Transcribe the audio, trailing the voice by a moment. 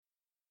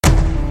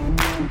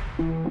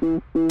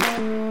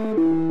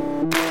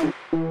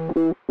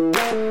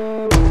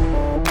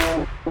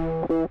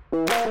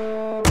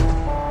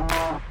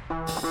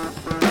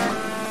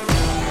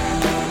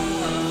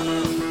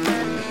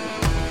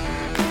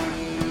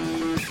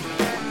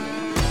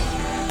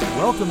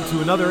Welcome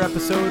to another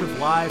episode of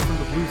Live from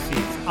the Blue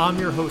Seats. I'm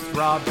your host,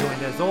 Rob,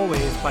 joined as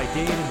always by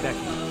Dave and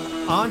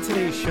Becky. On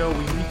today's show,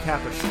 we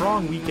recap a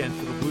strong weekend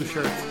for the Blue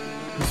Shirts,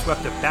 who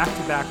swept a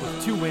back-to-back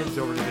with 2 wins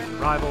over division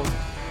rivals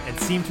and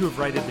seem to have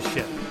righted the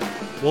ship.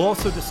 We'll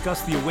also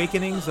discuss the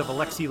awakenings of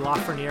Alexis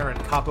Lafreniere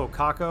and Capo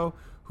Caco,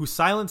 who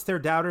silenced their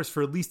doubters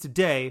for at least a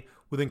day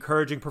with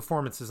encouraging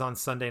performances on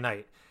Sunday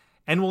night.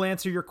 And we'll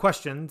answer your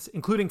questions,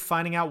 including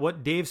finding out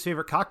what Dave's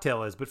favorite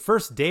cocktail is. But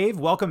first, Dave,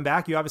 welcome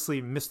back. You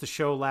obviously missed the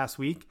show last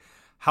week.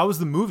 How was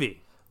the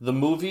movie? The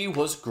movie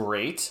was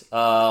great.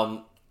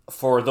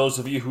 For those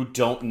of you who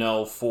don't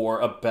know, for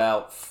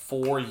about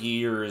 4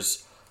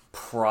 years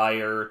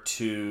prior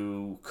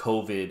to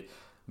COVID,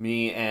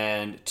 me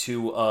and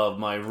 2 of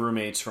my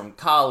roommates from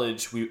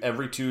college,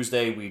 every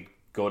Tuesday we'd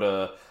go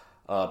to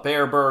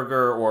Bear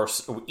Burger or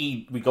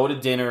we go to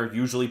dinner,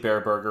 usually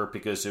Bear Burger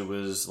because it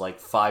was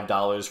like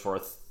 $5 for a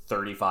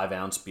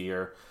 35-ounce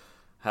beer.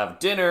 Have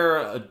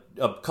dinner,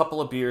 a couple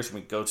of beers, and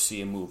we'd go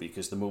see a movie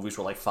because the movies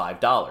were like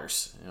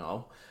 $5, you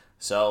know.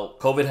 So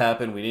COVID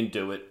happened, we didn't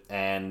do it,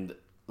 and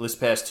this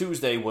past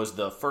Tuesday was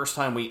the first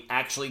time we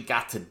actually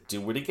got to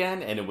do it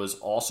again, and it was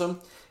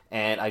awesome.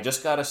 And I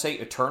just gotta say,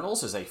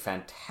 Eternals is a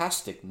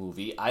fantastic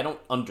movie. I don't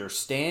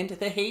understand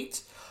the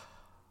hate.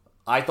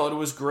 I thought it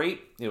was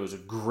great. It was a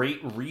great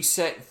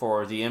reset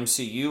for the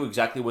MCU,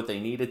 exactly what they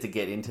needed to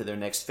get into their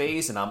next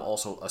phase. And I'm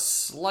also a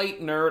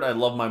slight nerd. I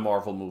love my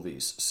Marvel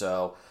movies.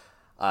 So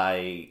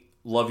I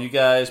love you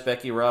guys,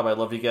 Becky, Rob. I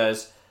love you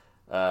guys.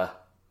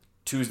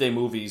 Tuesday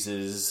movies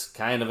is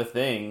kind of a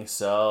thing.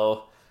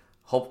 So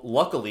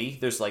luckily,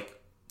 there's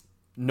like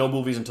no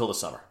movies until the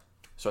summer.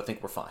 So I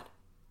think we're fine.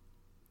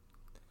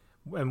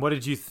 And what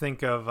did you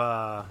think of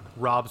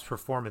Rob's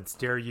performance?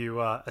 Dare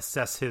you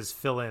assess his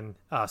fill-in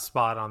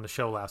spot on the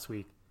show last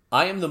week?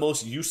 I am the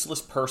most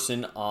useless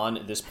person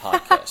on this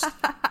podcast.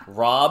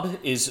 Rob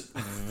is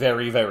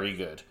very, very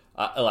good.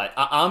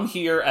 I'm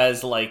here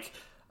as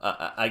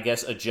I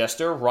guess a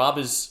jester. Rob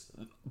is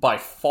by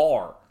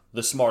far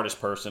the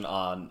smartest person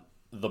on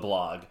the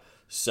blog.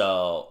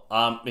 So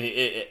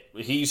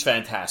he's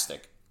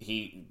fantastic.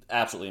 He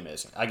absolutely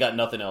amazing. I got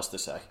nothing else to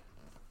say.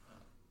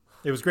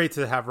 It was great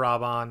to have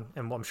Rob on,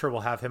 and I'm sure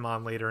we'll have him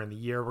on later in the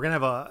year. We're going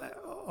to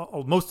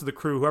have most of the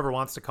crew, whoever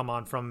wants to come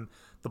on from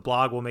the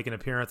blog, will make an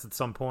appearance at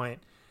some point,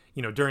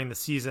 during the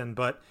season.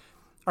 But,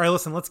 all right,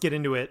 listen, let's get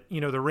into it.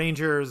 The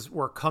Rangers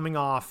were coming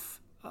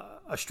off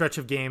a stretch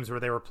of games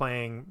where they were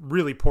playing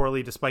really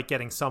poorly despite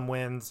getting some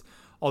wins,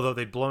 although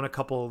they'd blown a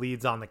couple of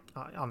leads on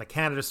the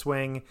Canada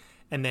swing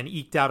and then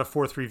eked out a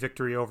 4-3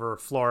 victory over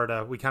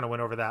Florida. We kind of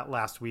went over that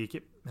last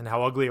week and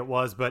how ugly it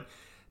was, but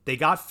they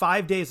got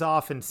 5 days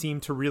off and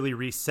seemed to really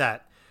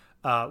reset,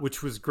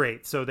 which was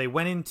great. So they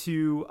went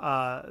into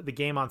the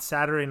game on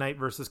Saturday night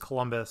versus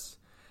Columbus,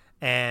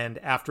 and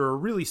after a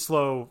really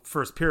slow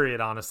first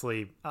period,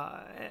 honestly,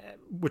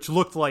 which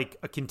looked like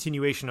a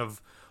continuation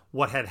of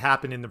what had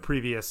happened in the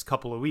previous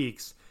couple of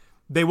weeks,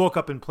 they woke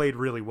up and played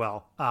really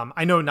well.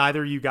 I know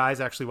neither of you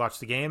guys actually watched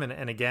the game,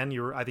 and again,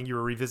 I think you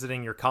were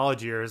revisiting your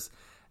college years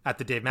at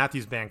the Dave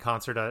Matthews Band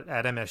concert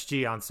at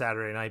MSG on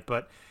Saturday night,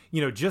 but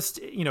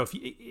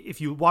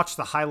if you watch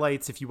the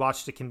highlights, if you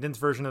watched a condensed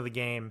version of the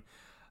game,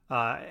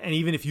 and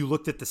even if you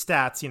looked at the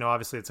stats,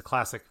 obviously it's a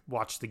classic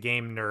watch the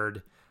game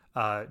nerd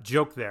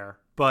joke there.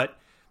 But,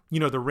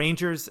 the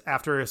Rangers,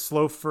 after a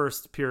slow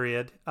first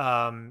period,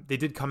 they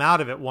did come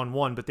out of it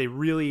 1-1, but they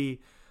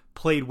really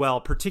played well,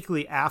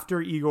 particularly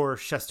after Igor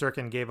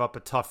Shesterkin gave up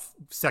a tough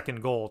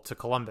second goal to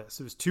Columbus.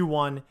 It was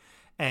 2-1,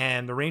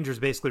 and the Rangers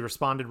basically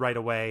responded right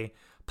away,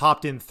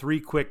 popped in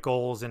 3 quick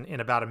goals in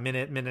about a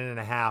minute and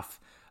a half,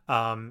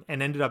 and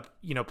ended up,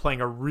 playing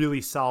a really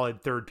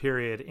solid third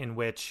period in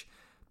which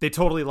they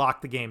totally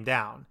locked the game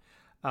down,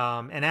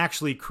 and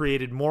actually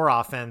created more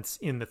offense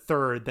in the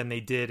third than they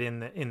did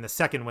in the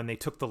second when they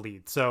took the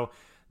lead. So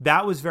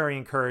that was very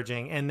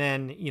encouraging. And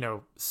then,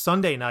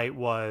 Sunday night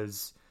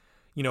was,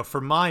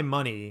 for my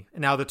money,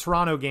 now the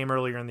Toronto game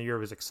earlier in the year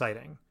was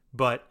exciting,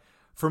 but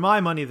for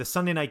my money, the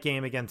Sunday night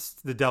game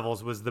against the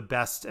Devils was the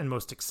best and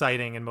most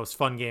exciting and most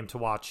fun game to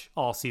watch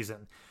all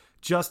season.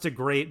 Just a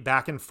great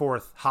back and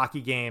forth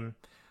hockey game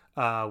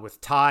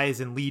with ties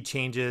and lead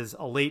changes,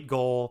 a late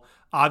goal,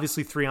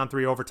 obviously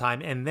 3-on-3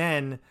 overtime, and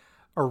then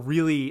a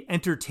really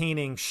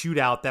entertaining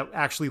shootout that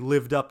actually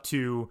lived up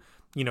to,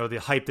 the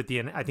hype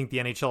that I think the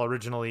NHL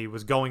originally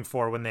was going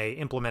for when they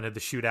implemented the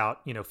shootout,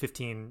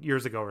 15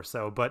 years ago or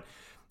so. But,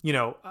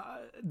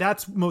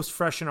 that's most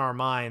fresh in our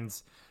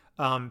minds.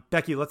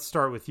 Becky, let's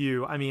start with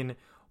you. I mean,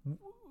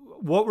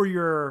 what were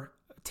your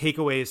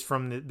takeaways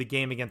from the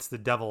game against the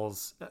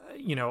Devils?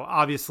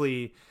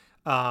 Obviously,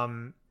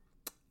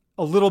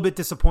 a little bit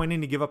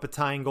disappointing to give up a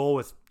tying goal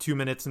with 2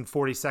 minutes and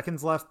 40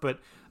 seconds left, but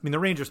I mean, the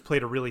Rangers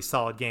played a really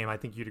solid game. I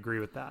think you'd agree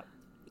with that.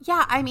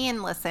 Yeah, I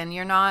mean, listen,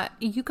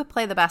 you could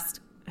play the best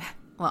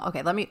well,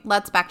 okay,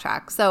 let's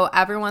backtrack. So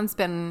everyone's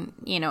been,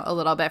 a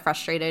little bit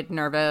frustrated,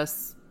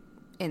 nervous,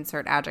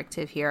 insert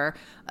adjective here,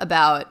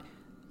 about,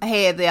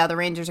 hey, the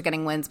Rangers are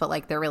getting wins, but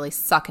like they're really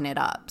sucking it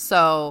up.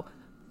 So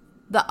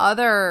the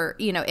other,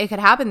 it could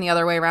happen the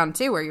other way around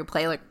too, where you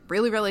play like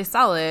really, really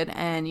solid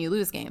and you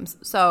lose games.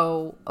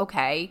 So,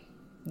 okay,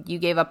 you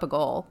gave up a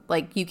goal.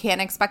 Like, you can't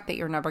expect that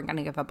you're never going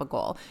to give up a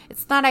goal.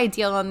 It's not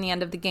ideal on the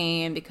end of the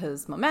game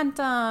because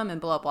momentum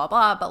and blah, blah,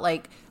 blah. But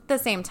like at the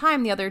same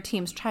time, the other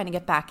team's trying to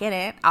get back in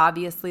it.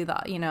 Obviously,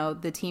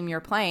 the team you're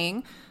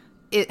playing,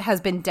 it has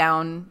been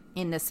down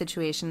in this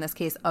situation, in this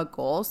case, a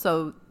goal.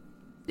 So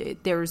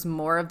there's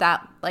more of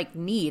that like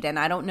need. And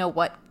I don't know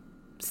what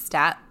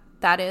stat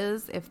that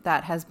is, if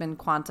that has been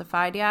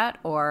quantified yet,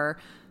 or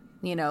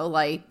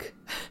like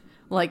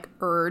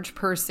urge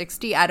per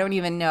 60. I don't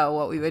even know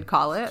what we would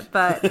call it,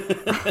 but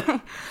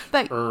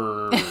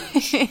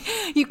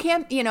you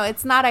can't,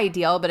 it's not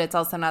ideal, but it's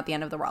also not the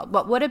end of the world.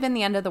 What would have been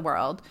the end of the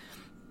world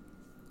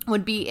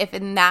would be if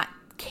in that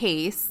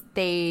case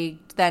they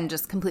then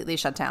just completely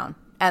shut down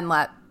and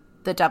let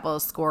the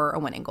Devils score a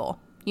winning goal,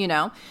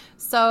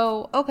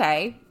 So,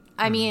 okay.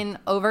 I mean,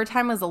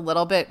 overtime was a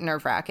little bit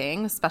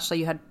nerve-wracking, especially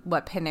you had,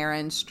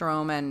 Panarin,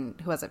 Strome, and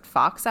who was it,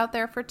 Fox out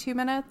there for 2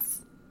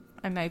 minutes?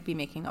 I might be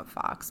making up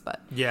Fox, but...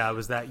 Yeah, it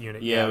was that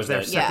unit. Yeah, it was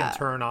their second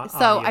turn on.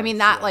 So, on I mean,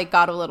 that,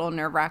 got a little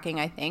nerve-wracking,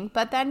 I think.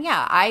 But then,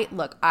 yeah, I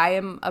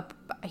am a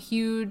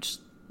huge,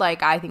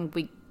 I think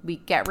we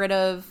get rid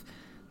of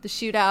the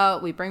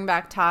shootout, we bring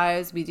back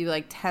ties, we do,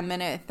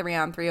 10-minute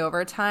 3-on-3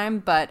 overtime,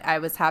 but I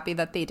was happy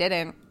that they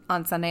didn't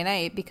on Sunday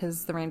night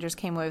because the Rangers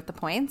came away with the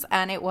points,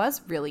 and it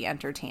was really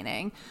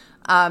entertaining.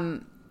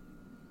 Yeah,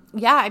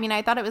 I mean,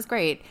 I thought it was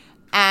great.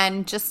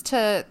 And just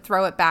to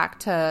throw it back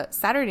to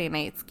Saturday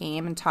night's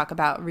game and talk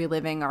about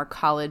reliving our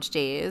college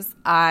days,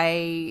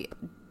 I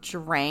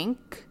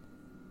drank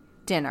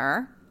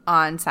dinner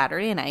on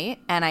Saturday night,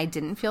 and I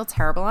didn't feel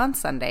terrible on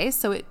Sunday,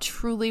 so it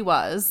truly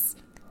was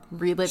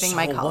reliving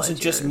my college it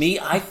wasn't just years. me.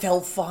 I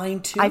felt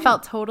fine, too. I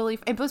felt totally...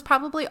 It was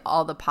probably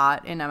all the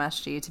pot in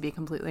MSG, to be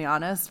completely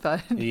honest,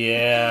 but...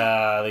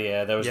 Yeah,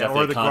 there was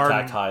definitely a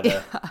contact high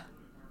there. Yeah.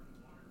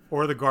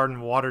 Or the Garden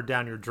watered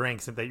down your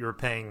drinks that you were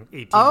paying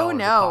 $18 Oh,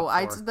 no.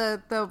 a pop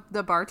for.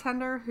 The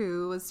bartender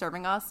who was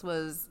serving us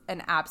was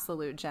an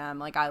absolute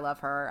gem. I love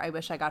her. I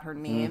wish I got her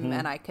name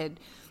and I could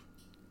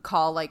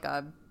call,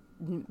 a,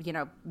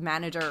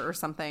 manager or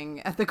something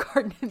at the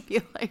Garden and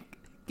be like,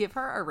 give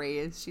her a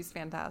raise. She's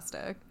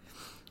fantastic.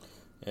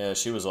 Yeah,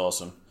 she was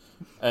awesome.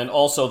 And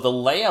also, the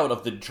layout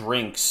of the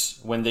drinks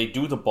when they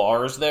do the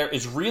bars there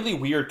is really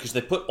weird because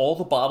they put all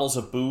the bottles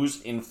of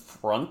booze in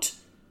front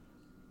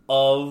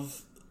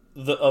of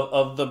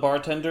the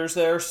bartenders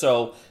there.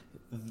 So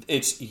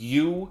it's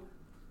you,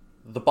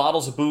 the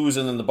bottles of booze,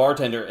 and then the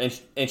bartender,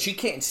 and she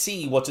can't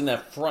see what's in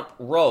that front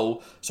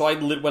row. So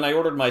when I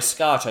ordered my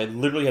scotch, I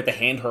literally had to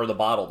hand her the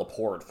bottle to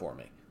pour it for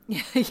me.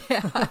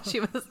 Yeah,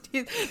 she was.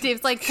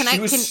 Dave's like, She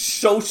was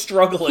so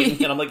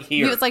struggling, and I'm like,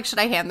 here. He was like, should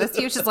I hand this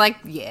to you? She's like,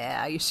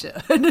 yeah, you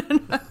should.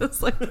 And I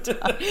was like,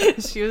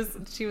 she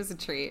was a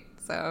treat.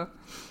 So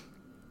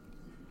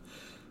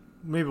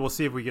maybe we'll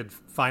see if we could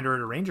find her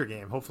at a Ranger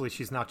game. Hopefully,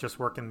 she's not just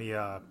working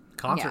the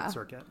concert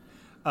circuit.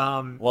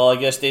 Well, I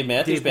guess Dave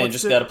Matthews Band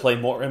just got to play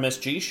more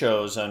MSG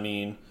shows. I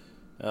mean,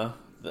 that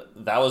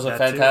was a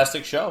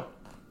fantastic show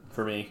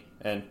for me,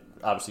 and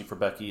obviously for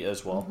Becky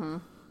as well. Mm-hmm.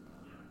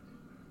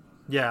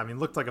 Yeah, I mean,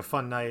 looked like a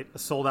fun night, a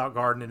sold-out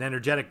Garden, an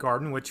energetic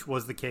Garden, which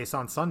was the case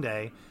on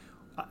Sunday.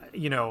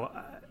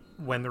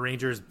 When the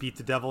Rangers beat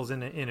the Devils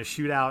in a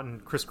shootout,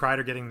 and Chris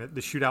Kreider getting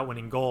the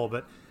shootout-winning goal.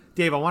 But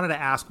Dave, I wanted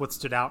to ask what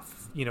stood out,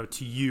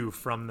 to you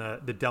from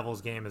the Devils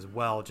game as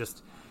well.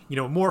 Just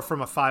more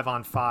from a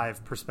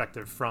 5-on-5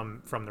 perspective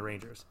from the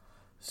Rangers.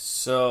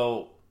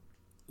 So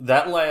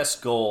that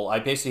last goal, I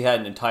basically had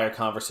an entire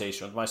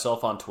conversation with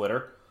myself on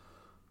Twitter.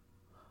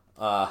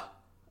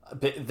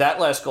 That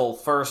last goal,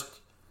 first.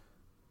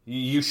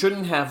 You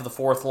shouldn't have the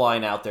fourth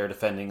line out there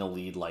defending a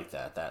lead like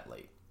that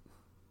late.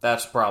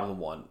 That's problem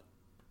one.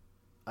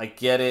 I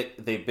get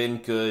it. They've been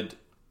good.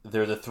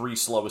 They're the 3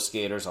 slowest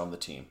skaters on the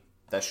team.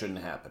 That shouldn't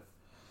happen.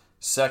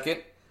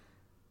 Second,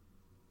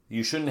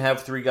 you shouldn't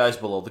have 3 guys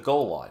below the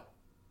goal line.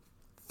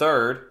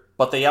 Third,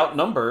 but they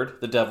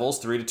outnumbered the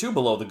Devils 3-2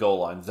 below the goal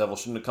line. The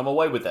Devils shouldn't have come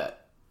away with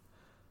that.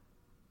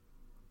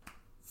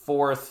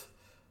 Fourth,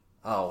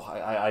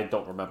 I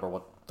don't remember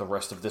what the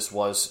rest of this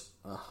was.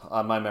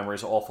 My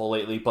memory's awful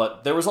lately,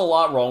 but there was a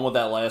lot wrong with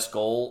that last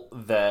goal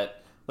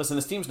that, listen,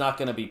 this team's not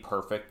going to be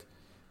perfect.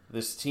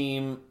 This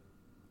team,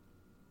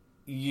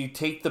 you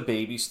take the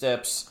baby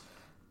steps,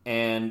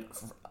 and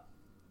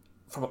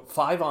from a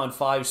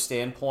 5-on-5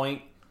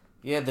 standpoint,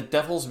 yeah, the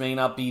Devils may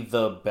not be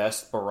the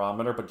best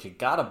barometer, but you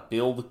got to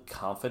build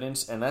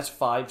confidence, and that's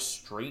 5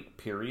 straight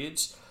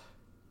periods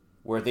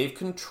where they've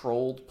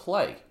controlled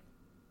play.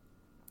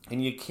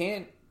 And you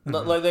can't...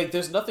 Mm-hmm.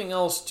 There's nothing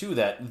else to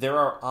that. There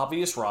are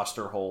obvious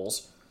roster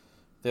holes.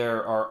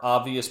 There are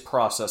obvious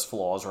process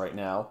flaws right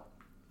now.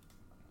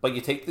 But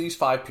you take these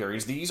 5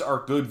 periods. These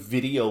are good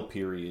video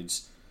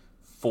periods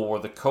for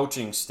the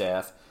coaching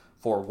staff,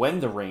 for when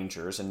the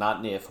Rangers, and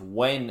not if,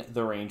 when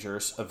the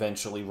Rangers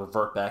eventually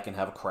revert back and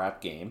have a crap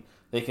game,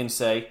 they can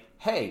say,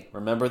 hey,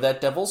 remember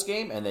that Devils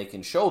game? And they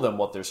can show them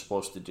what they're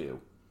supposed to do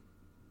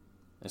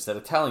instead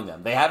of telling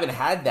them. They haven't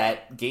had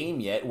that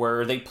game yet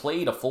where they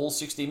played a full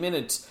 60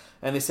 minutes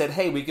and they said,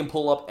 hey, we can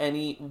pull up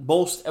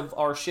most of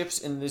our shifts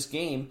in this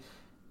game,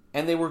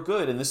 and they were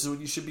good, and this is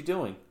what you should be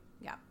doing.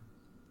 Yeah.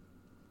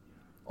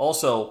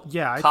 Also,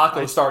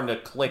 Kakko's starting to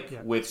click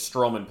with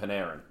Strome and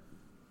Panarin.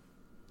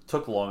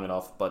 Took long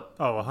enough, but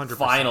 100%.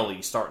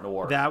 Finally starting to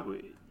work. And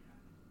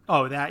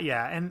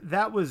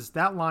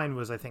that line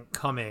was, I think,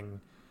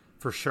 coming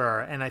for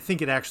sure, and I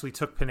think it actually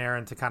took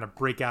Panarin to kind of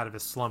break out of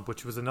his slump,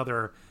 which was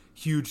another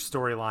huge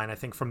storyline, I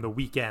think, from the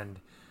weekend.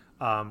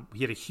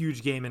 He had a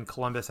huge game in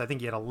Columbus. I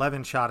think he had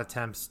 11 shot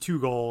attempts, 2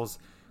 goals.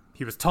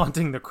 He was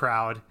taunting the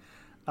crowd,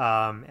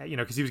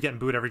 because he was getting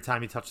booed every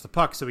time he touched the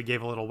puck, so he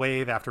gave a little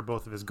wave after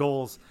both of his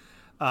goals.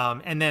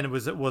 And then it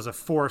was a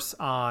force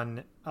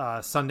on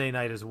Sunday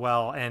night as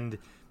well, and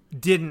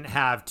didn't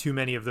have too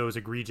many of those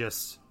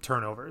egregious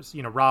turnovers.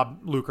 Rob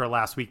Luker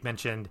last week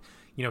mentioned,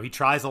 he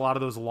tries a lot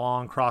of those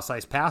long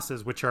cross-ice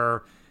passes, which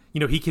are,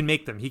 he can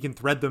make them. He can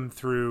thread them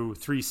through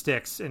 3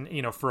 sticks and,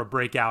 for a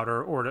breakout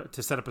or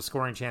to set up a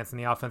scoring chance in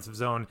the offensive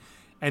zone.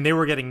 And they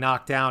were getting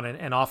knocked down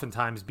and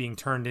oftentimes being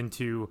turned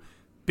into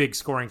big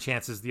scoring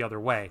chances the other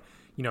way.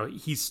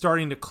 He's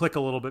starting to click a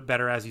little bit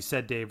better, as you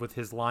said, Dave, with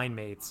his line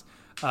mates.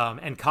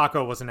 And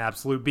Kakko was an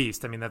absolute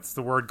beast. I mean, that's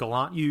the word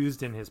Gallant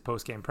used in his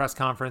post-game press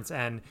conference,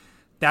 and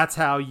that's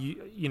how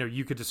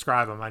you could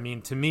describe him. I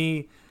mean, to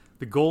me,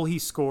 the goal he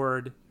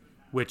scored,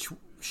 which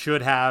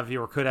should have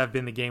or could have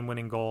been the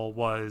game-winning goal,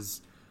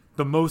 was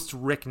the most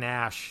Rick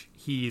Nash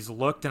he's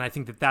looked, and I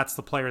think that's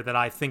the player that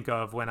I think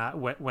of when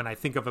I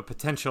think of a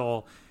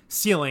potential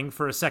ceiling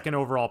for a second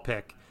overall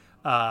pick,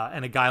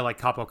 and a guy like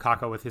Kaapo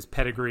Kakko with his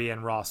pedigree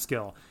and raw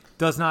skill.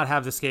 Does not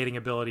have the skating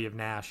ability of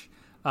Nash.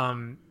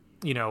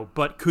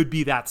 But could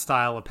be that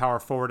style of power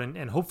forward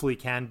and hopefully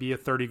can be a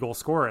 30-goal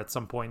scorer at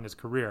some point in his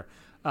career.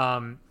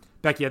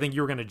 Becky, I think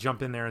you were going to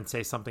jump in there and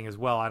say something as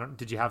well.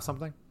 Did you have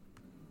something?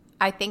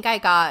 I think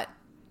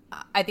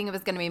it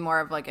was going to be more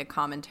of like a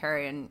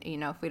commentary, and,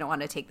 if we don't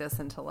want to take this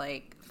into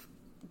like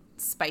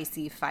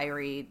spicy,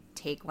 fiery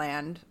take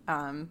land,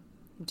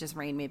 just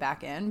rein me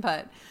back in.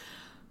 But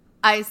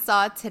I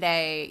saw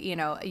today,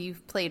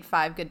 you've played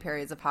 5 good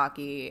periods of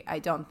hockey. I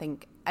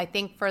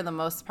think for the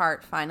most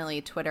part, finally,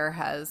 Twitter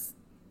has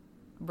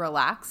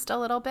relaxed a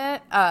little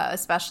bit,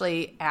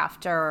 especially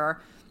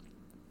after.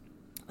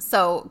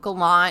 So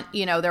Gallant,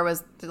 there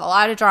was a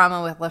lot of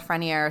drama with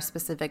Lafreniere,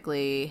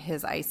 specifically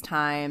his ice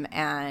time,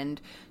 and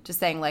just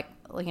saying like,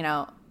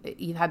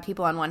 you have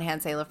people on one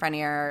hand say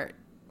Lafreniere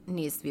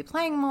needs to be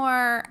playing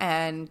more,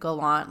 and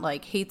Gallant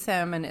like hates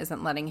him and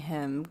isn't letting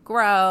him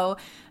grow.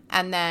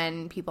 And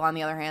then people on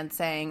the other hand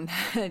saying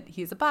that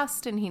he's a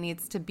bust and he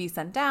needs to be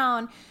sent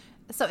down.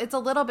 So it's a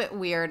little bit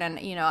weird. And,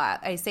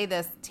 I say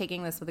this,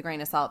 taking this with a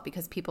grain of salt,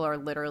 because people are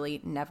literally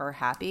never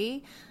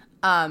happy.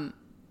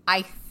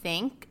 I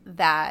think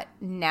that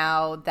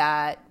now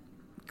that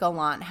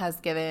Gallant has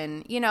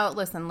given,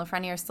 listen,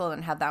 Lafreniere still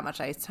didn't have that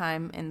much ice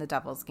time in the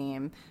Devils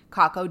game.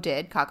 Kakko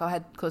did. Kakko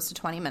had close to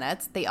 20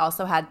 minutes. They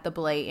also had the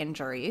Blais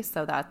injury,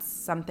 so that's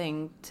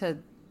something to,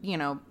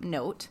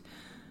 note.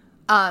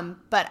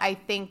 But I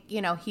think,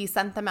 he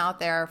sent them out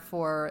there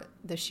for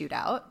the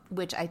shootout,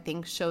 which I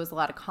think shows a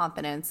lot of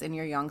confidence in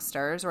your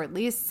youngsters, or at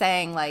least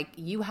saying, like,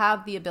 you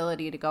have the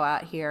ability to go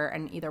out here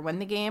and either win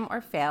the game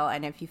or fail.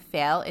 And if you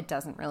fail, it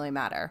doesn't really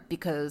matter,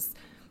 because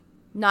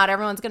not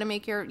everyone's going to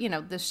make your,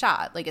 the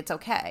shot. Like, it's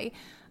okay.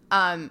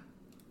 I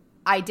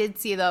did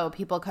see, though,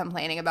 people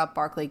complaining about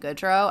Barclay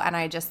Goodrow, and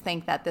I just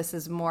think that this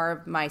is more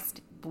of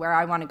where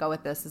I want to go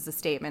with this as a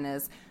statement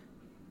is,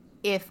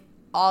 if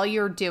all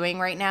you're doing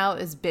right now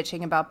is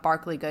bitching about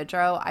Barclay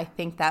Goodrow, I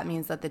think that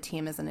means that the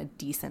team is in a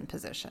decent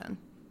position.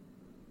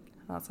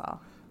 That's all.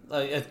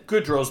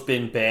 Goodrow's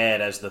been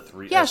bad as the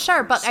 3. Yeah,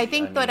 sure, but I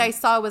think what I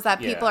saw was that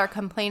people are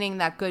complaining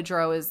that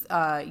Goodrow is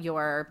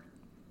your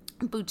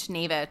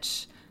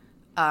Buchnevich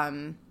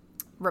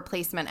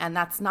replacement, and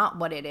that's not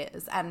what it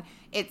is. And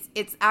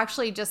it's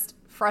actually just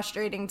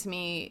frustrating to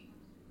me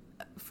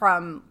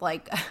from,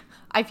 like,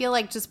 I feel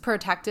like just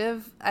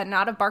protective, and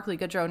not of Barclay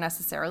Goodrow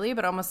necessarily,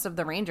 but almost of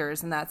the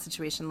Rangers in that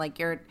situation. Like,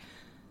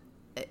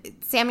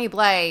 Sammy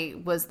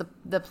Blais was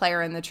the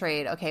player in the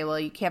trade. Okay, well,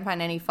 you can't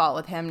find any fault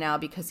with him now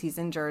because he's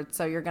injured,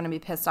 so you're going to be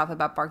pissed off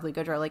about Barclay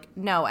Goodrow. Like,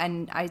 no,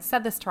 and I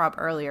said this to Rob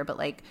earlier, but,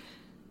 like,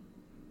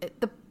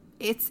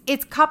 it's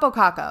Kaapo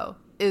Kakko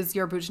is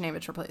your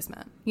Buchnevich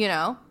replacement,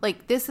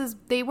 Like,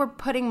 they were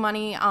putting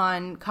money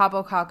on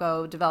Kaapo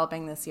Kakko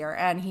developing this year,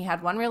 and he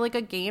had one really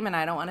good game, and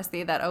I don't want to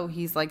say that,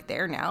 he's, like,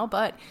 there now,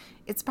 but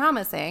it's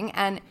promising.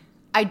 And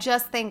I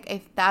just think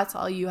if that's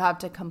all you have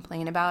to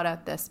complain about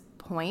at this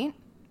point,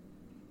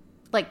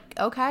 like,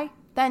 okay,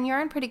 then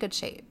you're in pretty good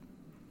shape.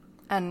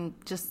 And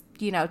just,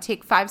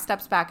 take 5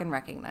 steps back and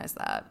recognize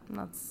that.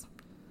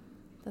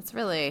 That's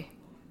really...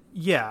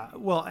 Yeah,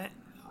 well,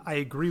 I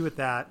agree with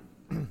that,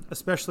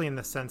 especially in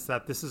the sense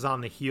that this is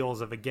on the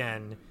heels of,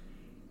 again,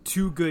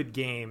 two good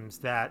games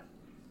that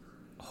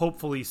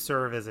hopefully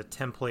serve as a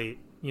template,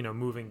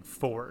 moving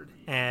forward.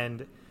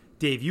 And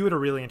Dave, you had a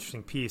really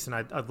interesting piece, and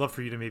I'd love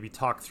for you to maybe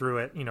talk through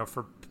it,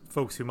 for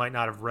folks who might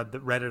not have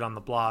read it on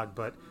the blog.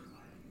 But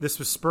this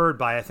was spurred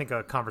by, I think,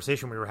 a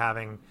conversation we were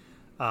having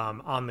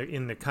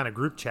in the kind of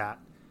group chat.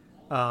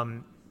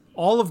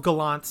 All of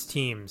Gallant's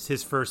teams,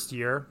 his first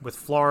year with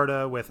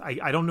Florida,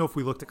 I don't know if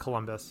we looked at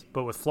Columbus,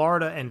 but with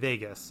Florida and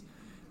Vegas,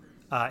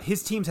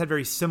 his teams had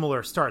very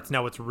similar starts.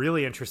 Now, what's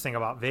really interesting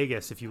about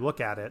Vegas, if you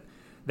look at it,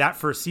 that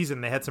first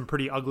season they had some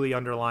pretty ugly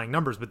underlying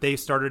numbers, but they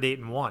started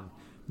 8-1.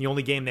 The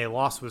only game they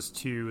lost was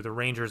to the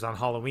Rangers on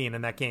Halloween,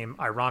 and that game,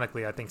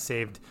 ironically, I think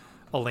saved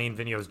Alain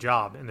Vigneault's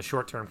job in the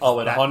short term. Oh,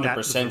 it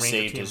 100%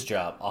 saved his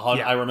job.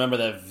 Yeah. I remember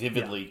that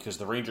vividly because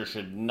the Rangers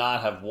should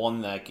not have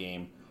won that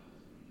game,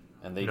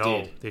 and they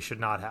did. They should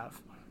not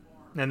have.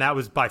 And that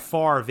was by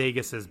far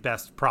Vegas's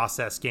best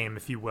process game,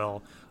 if you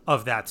will,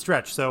 of that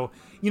stretch. So,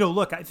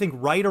 look, I think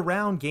right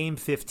around game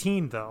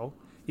 15, though,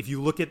 if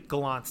you look at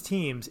Gallant's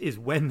teams, is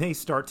when they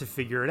start to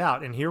figure it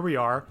out. And here we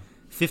are,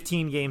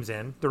 15 games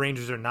in. The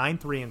Rangers are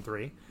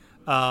 9-3-3.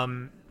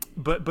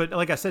 But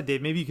like I said,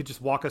 Dave, maybe you could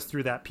just walk us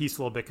through that piece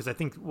a little bit, because I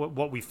think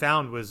what we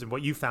found was, and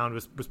what you found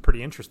was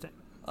pretty interesting.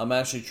 I'm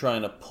actually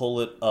trying to pull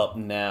it up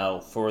now.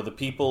 For the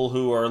people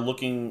who are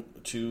looking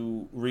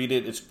to read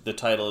it, the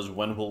title is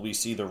When Will We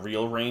See the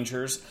Real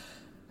Rangers?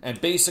 And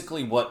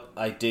basically what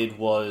I did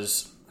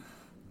was,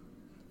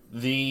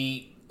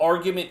 the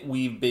argument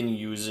we've been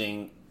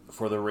using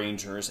for the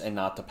Rangers and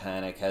not to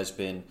panic has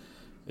been,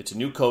 it's a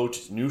new coach,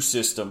 it's a new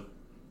system,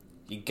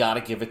 you got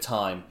to give it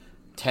time.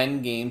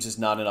 10 games is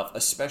not enough,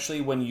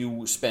 especially when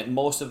you spent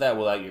most of that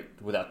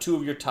without two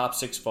of your top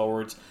 6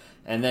 forwards,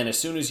 and then as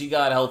soon as you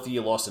got healthy,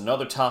 you lost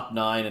another top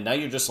 9, and now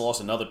you just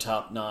lost another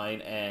top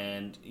 9,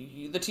 and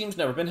the team's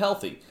never been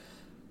healthy.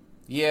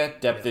 Yeah,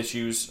 depth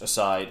issues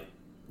aside,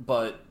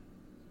 but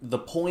the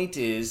point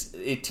is,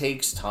 it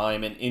takes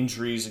time, and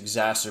injuries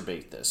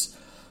exacerbate this.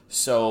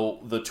 So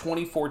the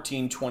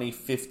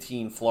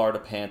 2014-2015 Florida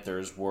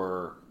Panthers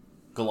were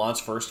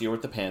Gallant's first year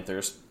with the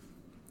Panthers,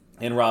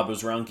 and Rob, it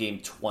was around game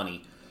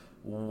 20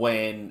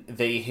 when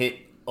they hit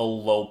a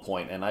low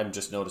point, and I'm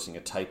just noticing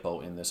a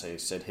typo in this. I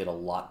said hit a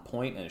lot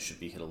point, and it should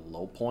be hit a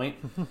low point.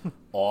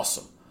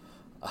 Awesome.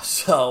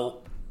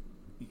 So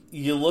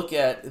you look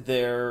at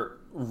their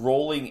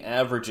rolling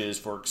averages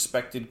for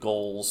expected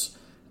goals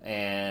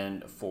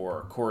and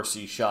for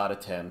Corsi shot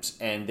attempts,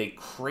 and they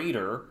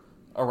crater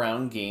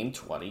around game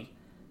 20,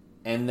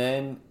 and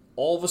then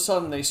all of a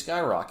sudden they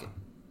skyrocket.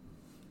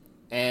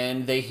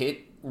 And they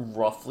hit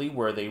roughly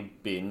where they've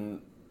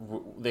been.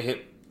 They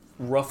hit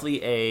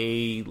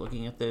roughly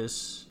looking at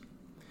this,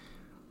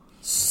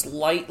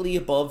 slightly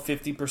above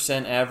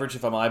 50% average,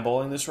 if I'm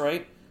eyeballing this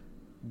right,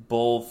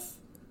 both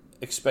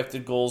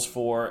expected goals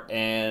for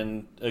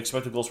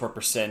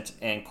percent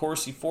and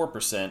Corsi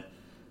 4%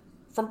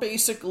 from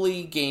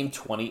basically game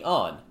 20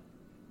 on.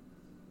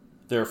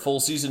 Their full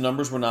season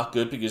numbers were not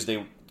good because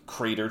they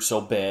cratered so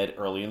bad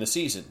early in the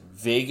season.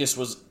 Vegas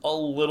was a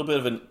little bit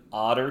of an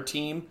odder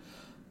team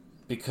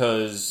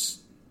because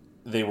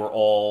they were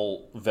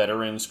all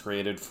veterans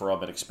created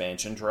from an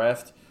expansion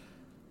draft.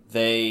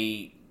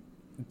 They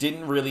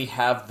didn't really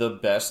have the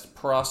best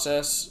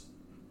process,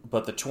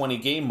 but the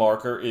 20-game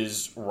marker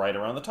is right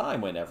around the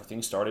time when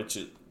everything started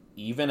to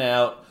even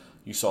out.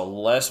 You saw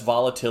less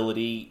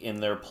volatility in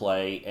their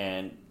play,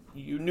 and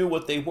you knew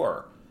what they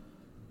were.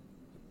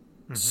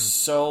 Mm-hmm.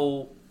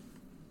 So,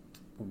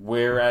 what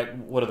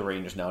are the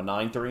Rangers now?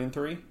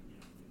 9-3-3?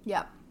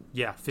 Yep.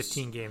 Yeah,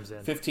 15 games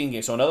in. 15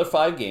 games. So another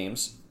 5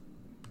 games.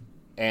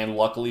 And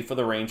luckily for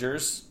the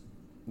Rangers,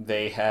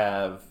 they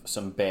have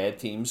some bad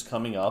teams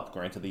coming up.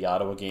 Granted, the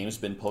Ottawa game's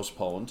been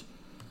postponed.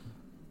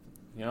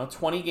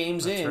 20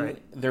 games That's in,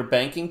 right. They're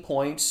banking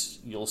points.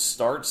 You'll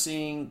start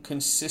seeing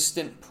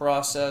consistent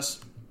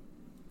process.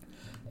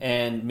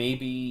 And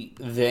maybe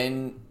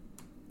then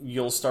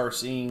you'll start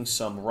seeing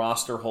some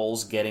roster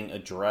holes getting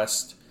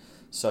addressed,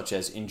 such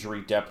as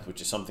injury depth,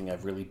 which is something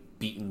I've really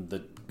beaten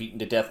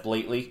to death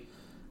lately.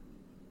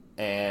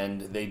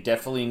 And they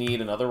definitely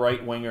need another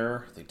right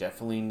winger. They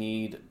definitely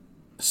need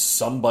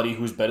somebody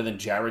who's better than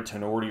Jared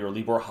Tenorti or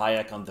Libor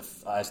Hayek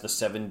as the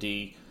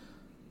 7D.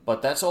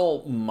 But that's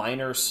all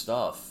minor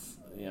stuff.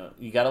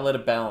 You got to let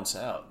it balance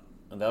out.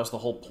 And that was the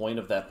whole point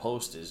of that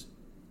post, is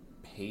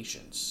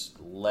patience.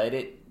 Let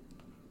it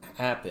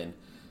happen.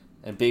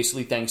 And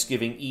basically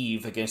Thanksgiving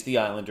Eve against the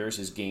Islanders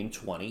is game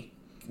 20.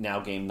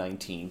 Now game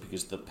 19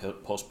 because of the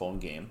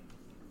postponed game.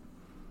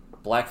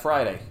 Black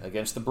Friday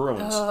against the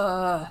Bruins.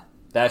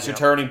 That's your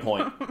turning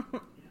point.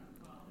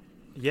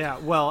 Yeah,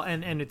 well,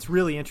 and it's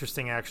really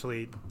interesting,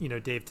 actually,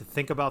 Dave, to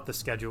think about the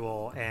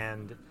schedule.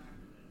 And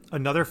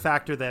another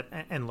factor that,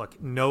 and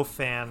look, no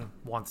fan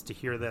wants to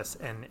hear this,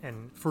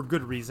 and for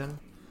good reason,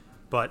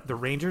 but the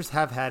Rangers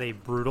have had a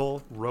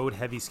brutal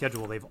road-heavy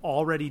schedule. They've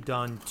already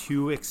done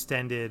 2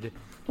 extended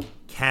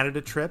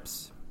Canada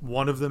trips,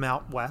 one of them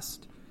out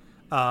west.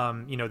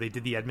 They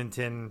did the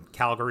Edmonton,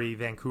 Calgary,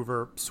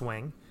 Vancouver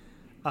swing.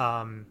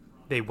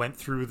 They went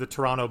through the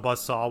Toronto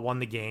buzzsaw, won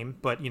the game,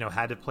 but,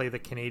 had to play the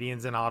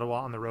Canadiens in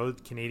Ottawa on the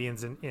road.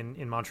 Canadiens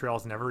in Montreal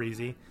is never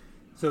easy.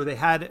 So they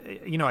had,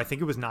 I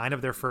think it was 9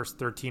 of their first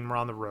 13 were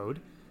on the road.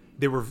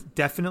 They were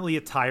definitely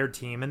a tired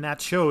team, and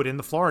that showed in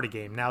the Florida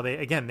game. Now,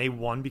 they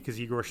won because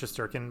Igor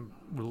Shesterkin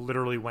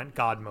literally went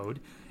God mode,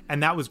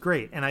 and that was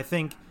great. And I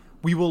think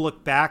we will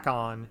look back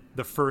on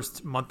the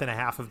first month and a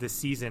half of this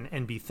season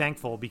and be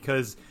thankful,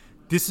 because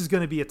this is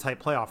going to be a tight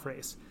playoff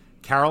race.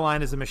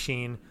 Carolina is a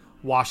machine.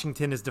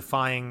 Washington is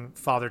defying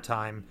Father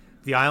Time.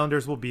 The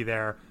Islanders will be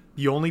there.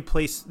 The only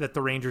place that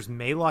the Rangers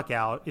may luck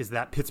out is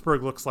that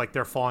Pittsburgh looks like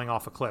they're falling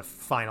off a cliff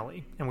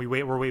finally, and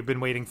we've been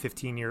waiting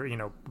 15 years,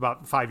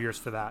 about 5 years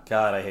for that.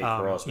 God, I hate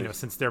Crosby.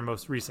 Since their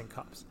most recent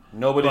cups.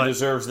 Nobody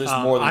deserves this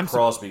more than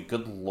Crosby.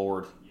 Good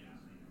Lord.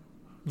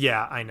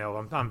 Yeah, I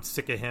know. I'm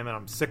sick of him, and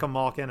I'm sick of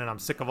Malkin, and I'm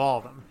sick of all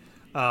of them.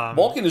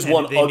 Malkin is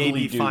one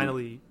ugly dude.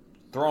 Finally,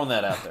 throwing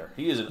that out there.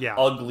 He is an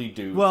ugly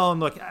dude. Well,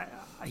 and look,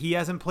 he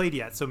hasn't played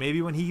yet, so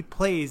maybe when he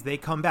plays, they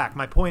come back.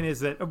 My point is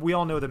that we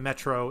all know the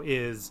Metro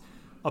is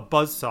a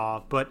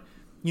buzzsaw, but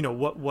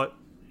what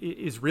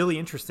is really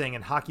interesting,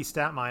 and Hockey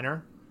Stat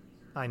Miner,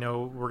 I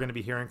know we're going to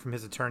be hearing from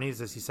his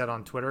attorneys, as he said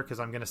on Twitter, because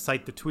I'm going to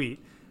cite the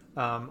tweet,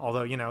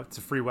 although it's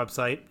a free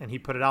website and he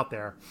put it out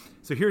there.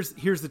 So here's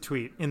the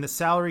tweet. In the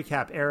salary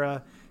cap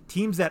era,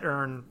 teams that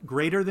earn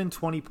greater than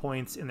 20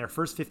 points in their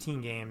first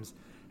 15 games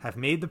have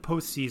made the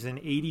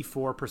postseason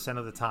 84%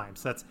 of the time.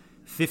 So that's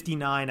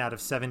 59 out of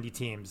 70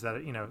 teams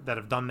that that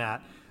have done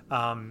that.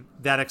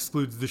 That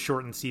excludes the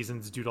shortened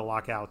seasons due to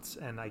lockouts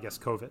and, I guess,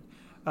 COVID.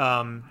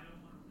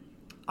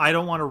 I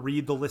don't want to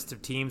read the list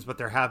of teams, but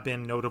there have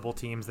been notable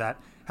teams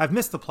that have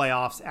missed the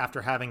playoffs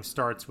after having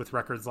starts with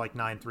records like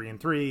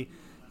 9-3-3,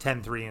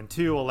 10-3-2,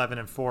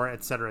 11-4,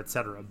 et cetera, et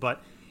cetera.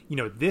 But,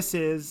 this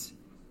is,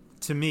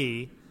 to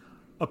me,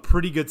 a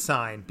pretty good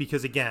sign,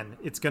 because, again,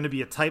 it's going to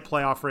be a tight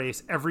playoff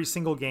race. Every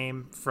single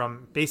game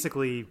from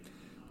basically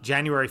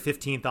January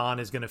 15th on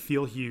is going to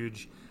feel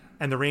huge.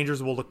 And the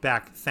Rangers will look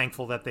back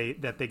thankful that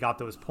they got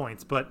those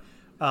points. But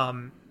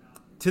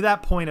to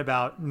that point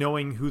about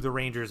knowing who the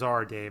Rangers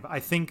are, Dave,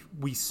 I think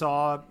we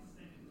saw,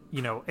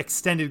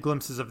 extended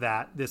glimpses of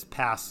that this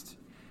past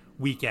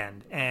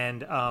weekend.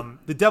 And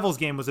the Devils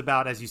game was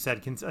about, as you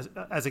said,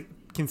 as a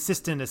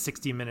consistent a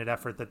 60-minute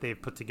effort that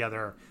they've put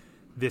together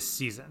this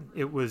season.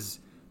 It was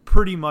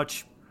pretty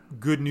much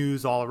good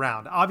news all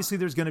around. Obviously,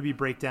 there's going to be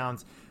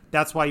breakdowns.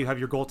 That's why you have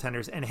your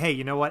goaltenders. And hey,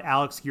 you know what?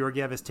 Alex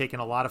Georgiev has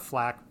taken a lot of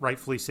flack,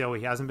 rightfully so.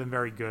 He hasn't been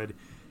very good.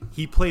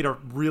 He played a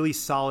really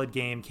solid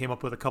game, came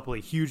up with a couple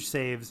of huge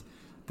saves,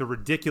 the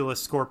ridiculous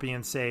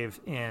Scorpion save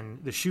in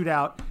the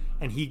shootout,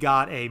 and he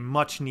got a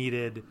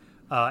much-needed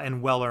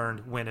and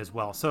well-earned win as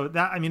well. So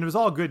that, it was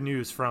all good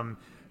news from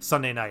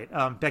Sunday night.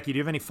 Becky, do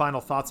you have any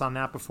final thoughts on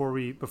that before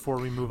we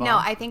move on? No,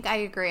 I think I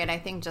agree. And I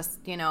think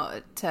just,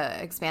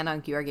 to expand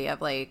on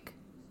Georgiev,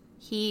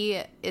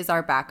 he is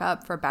our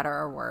backup for better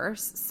or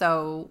worse.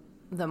 So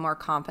the more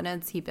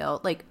confidence he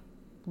built,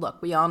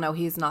 look, we all know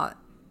he's not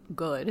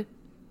good,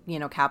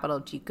 capital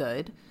G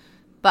good,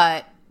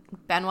 but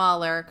Benoit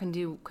Allaire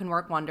can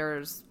work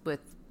wonders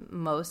with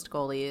most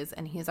goalies,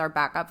 and he's our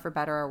backup for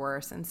better or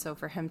worse. And so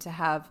for him to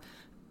have,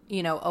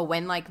 a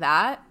win like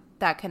that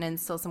can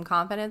instill some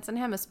confidence in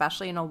him,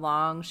 especially in a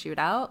long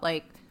shootout,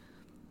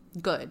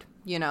 good,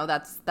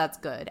 that's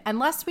good. And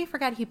lest we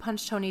forget, he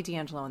punched Tony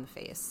DeAngelo in the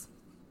face.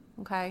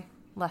 Okay,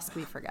 lest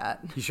we forget.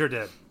 He sure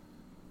did.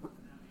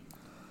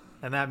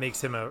 And that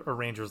makes him a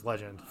Rangers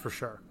legend, for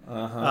sure.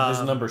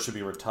 His number should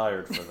be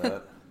retired for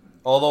that.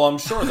 Although I'm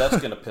sure that's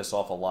going to piss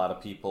off a lot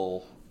of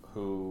people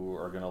who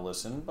are going to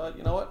listen. But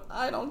you know what?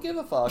 I don't give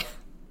a fuck.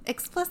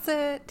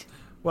 Explicit.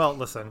 Well,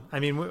 listen, I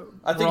think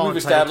we've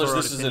established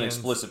this is an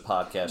explicit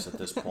podcast at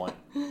this point.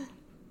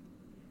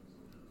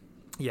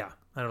 Yeah,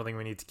 I don't think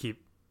we need to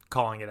keep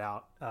calling it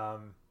out.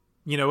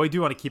 We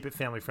do want to keep it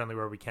family friendly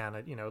where we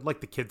can. Like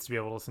the kids to be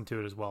able to listen to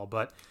it as well.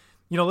 But,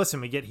 listen,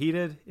 we get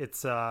heated.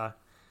 It's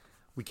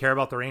we care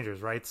about the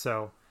Rangers, right?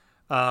 So,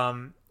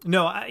 I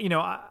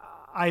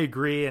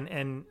agree.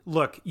 And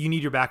look, you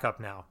need your backup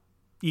now.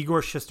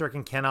 Igor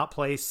Shesterkin cannot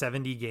play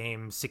 70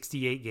 games,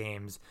 68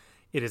 games.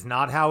 It is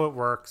not how it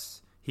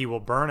works. He will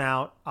burn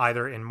out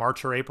either in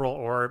March or April,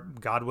 or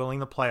God willing,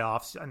 the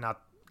playoffs.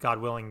 Not God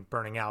willing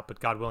burning out, but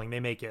God willing they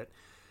make it.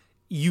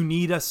 You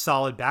need a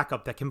solid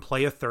backup that can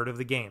play a third of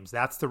the games.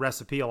 That's the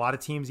recipe. A lot of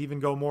teams even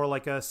go more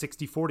like a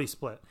 60-40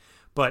 split.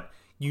 But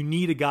you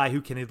need a guy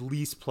who can at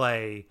least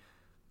play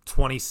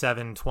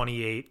 27,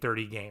 28,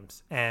 30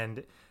 games.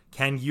 And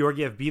can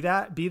Georgiev be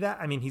that?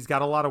 He's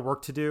got a lot of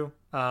work to do.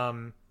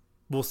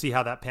 We'll see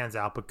how that pans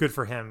out. But good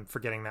for him for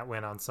getting that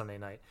win on Sunday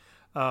night.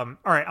 All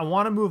right, I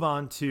want to move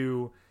on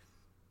to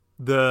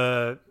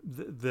the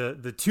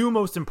two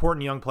most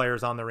important young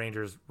players on the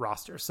Rangers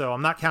roster. So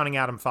I'm not counting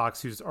Adam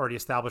Fox, who's already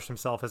established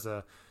himself as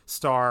a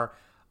star.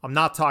 I'm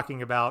not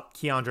talking about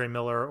Keandre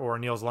Miller or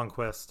Niels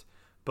Lundqvist,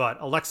 but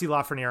Alexi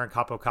Lafreniere and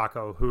Kaapo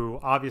Kakko, who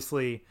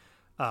obviously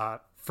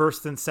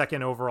first and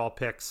second overall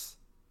picks,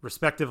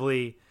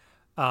 respectively.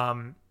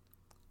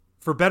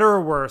 For better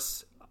or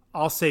worse,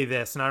 I'll say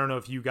this, and I don't know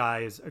if you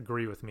guys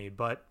agree with me,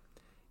 but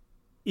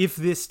if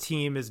this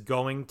team is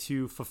going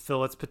to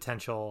fulfill its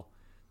potential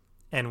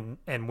and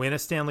win a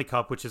Stanley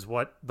Cup, which is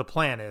what the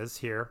plan is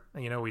here,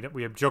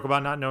 we joke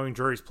about not knowing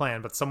Drury's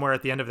plan, but somewhere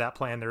at the end of that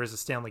plan there is a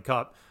Stanley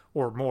Cup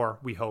or more.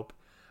 We hope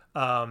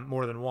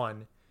more than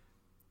one.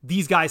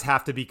 These guys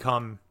have to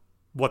become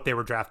what they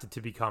were drafted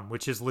to become,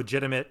 which is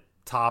legitimate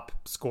top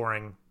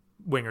scoring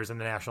wingers in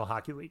the National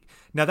Hockey League.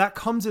 Now that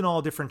comes in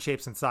all different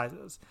shapes and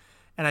sizes.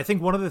 And I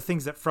think one of the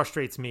things that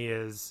frustrates me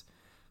is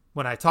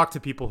when I talk to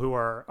people who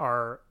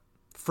are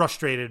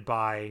frustrated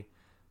by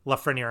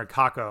Lafreniere and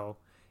Kakko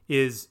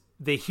is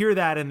they hear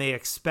that and they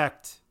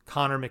expect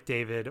Connor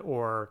McDavid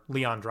or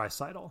Leon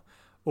Draisaitl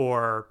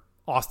or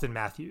Austin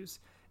Matthews.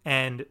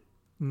 And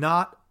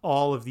not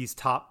all of these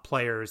top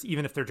players,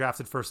 even if they're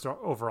drafted first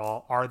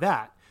overall, are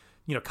that.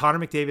 Connor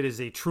McDavid is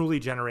a truly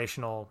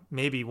generational,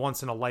 maybe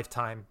once in a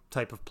lifetime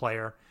type of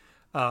player.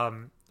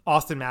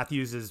 Austin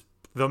Matthews is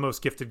the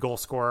most gifted goal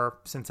scorer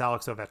since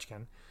Alex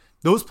Ovechkin.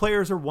 Those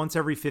players are once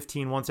every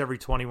 15, once every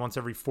 20, once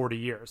every 40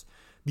 years.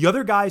 The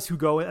other guys who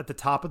go at the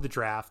top of the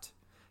draft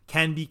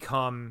can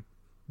become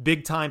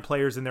big-time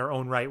players in their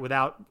own right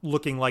without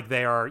looking like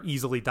they are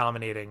easily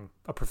dominating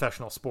a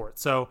professional sport.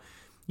 So,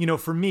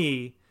 for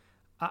me,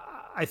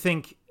 I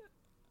think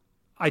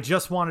I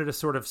just wanted to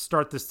sort of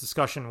start this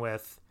discussion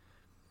with,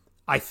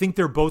 I think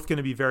they're both going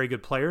to be very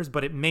good players,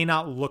 but it may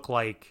not look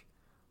like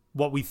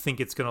what we think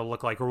it's going to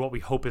look like or what we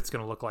hope it's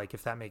going to look like,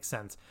 if that makes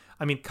sense.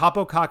 I mean,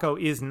 Kaapo Kakko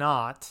is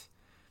not,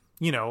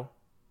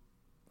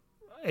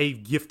 a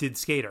gifted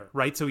skater,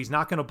 right? So he's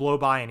not going to blow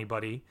by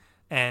anybody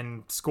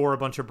and score a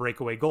bunch of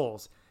breakaway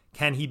goals.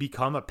 Can he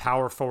become a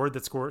power forward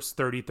that scores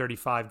 30,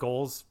 35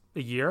 goals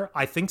a year?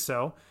 I think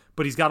so,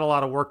 but he's got a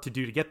lot of work to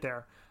do to get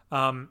there.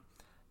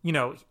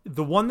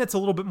 The one that's a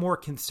little bit more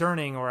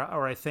concerning or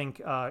I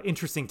think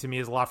interesting to me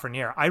is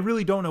Lafreniere. I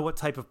really don't know what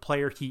type of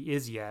player he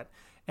is yet.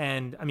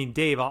 And I mean,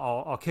 Dave,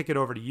 I'll kick it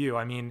over to you.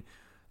 I mean,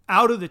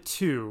 out of the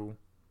two,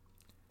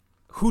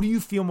 who do you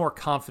feel more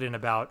confident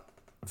about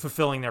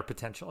fulfilling their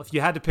potential? If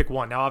you had to pick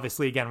one, now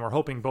obviously, again, we're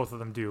hoping both of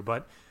them do,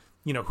 but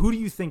who do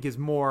you think is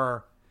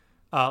more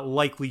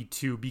likely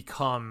to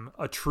become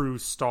a true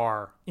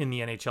star in the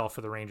NHL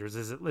for the Rangers?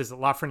 Is it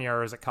Lafreniere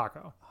or is it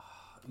Kakko?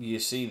 You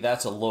see,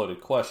 that's a loaded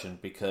question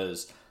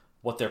because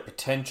what their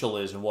potential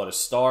is and what a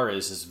star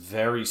is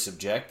very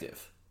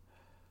subjective.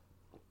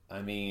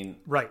 I mean,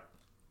 right.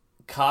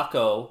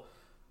 Kakko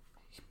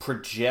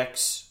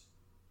projects,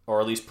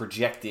 or at least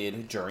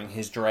projected during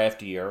his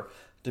draft year,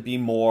 to be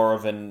more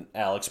of an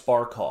Alex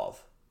Barkov.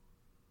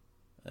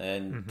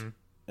 And,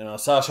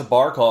 Sasha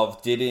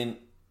Barkov didn't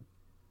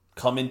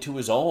come into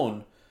his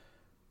own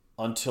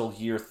until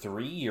year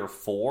 3, year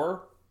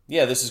 4.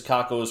 Yeah, this is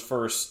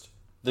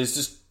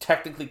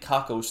technically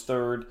Kakko's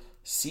third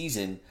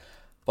season,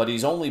 but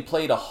he's only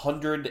played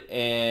 100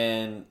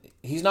 and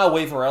he's not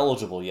waiver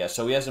eligible yet,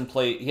 so he hasn't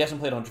played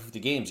 150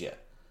 games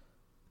yet.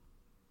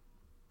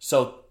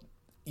 So,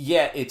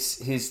 yeah,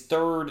 it's his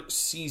third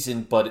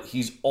season, but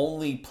he's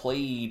only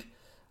played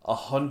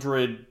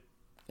 100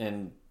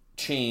 and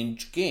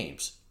change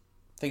games.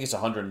 I think it's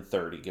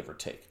 130, give or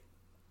take.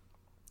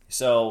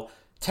 So,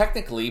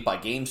 technically, by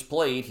games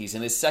played, he's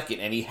in his second,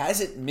 and he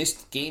hasn't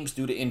missed games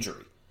due to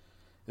injury.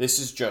 This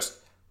is just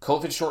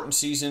COVID-shortened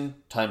season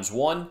times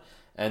 1,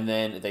 and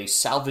then they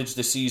salvaged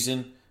the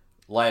season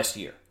last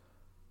year.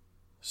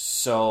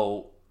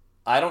 So,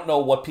 I don't know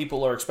what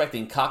people are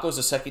expecting. Kakko's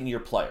a second-year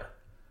player.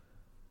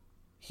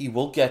 He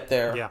will get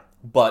there,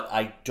 but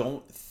I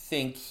don't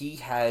think he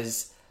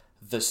has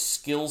the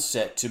skill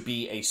set to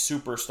be a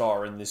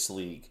superstar in this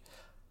league.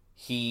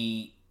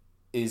 He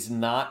is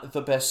not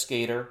the best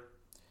skater.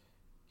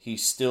 He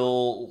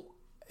still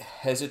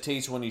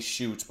hesitates when he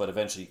shoots, but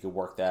eventually he could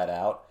work that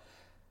out.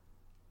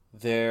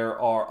 There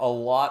are a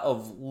lot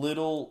of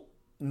little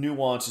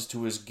nuances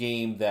to his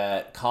game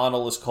that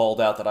Connell has called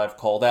out, that I've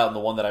called out, and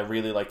the one that I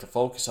really like to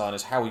focus on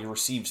is how he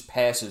receives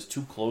passes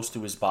too close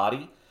to his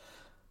body.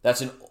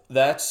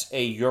 That's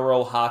a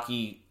Euro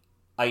hockey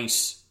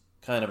ice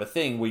kind of a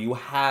thing where you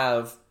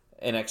have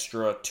an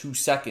extra 2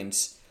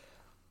 seconds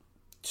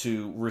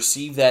to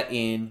receive that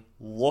in,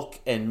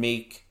 look, and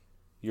make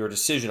your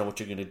decision on what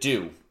you're going to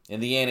do. In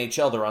the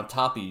NHL, they're on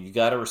top of you. You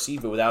got to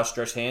receive it with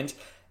outstretched hands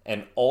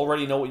and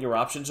already know what your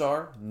options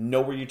are,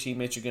 know where your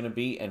teammates are going to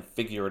be, and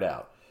figure it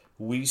out.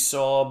 We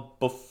saw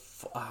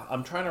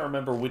I'm trying to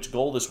remember which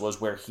goal this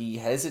was where he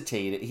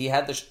hesitated. He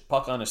had the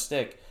puck on his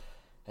stick,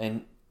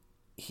 and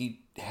he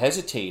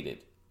hesitated.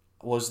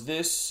 Was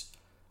this...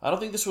 I don't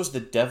think this was the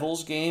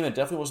Devils game. It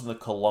definitely wasn't the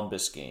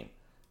Columbus game.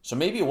 So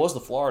maybe it was the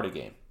Florida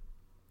game.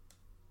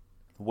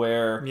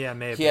 Where he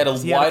had a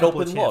wide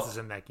open look.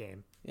 In that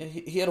game.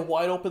 He had a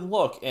wide open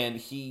look, and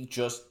he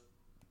just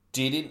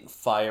didn't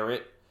fire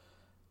it.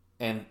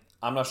 And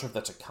I'm not sure if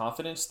that's a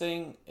confidence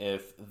thing,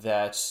 if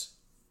that's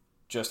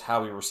just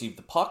how he received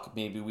the puck.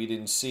 Maybe we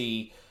didn't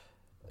see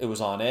it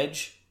was on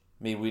edge.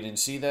 Maybe we didn't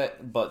see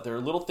that. But there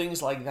are little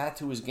things like that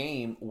to his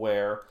game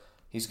where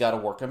he's got to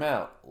work them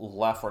out.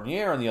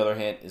 Lafreniere, on the other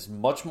hand, is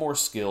much more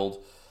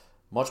skilled.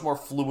 much more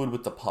fluid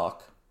with the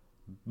puck,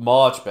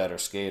 much better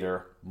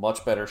skater,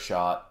 much better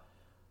shot.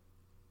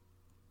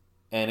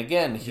 And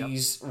again,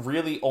 he's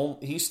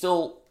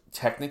still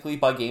technically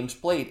by games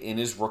played in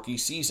his rookie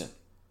season.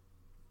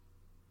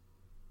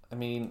 I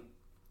mean,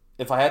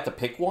 if I had to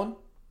pick one,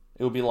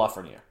 it would be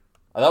Lafreniere.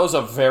 That was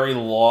a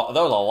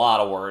lot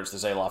of words to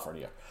say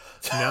Lafreniere.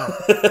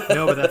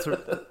 No, but that's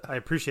what I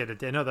appreciate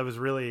it. No, that was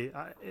really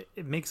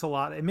it makes a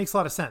lot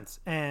of sense.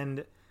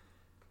 And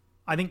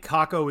I think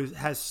Kakko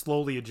has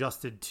slowly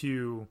adjusted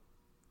to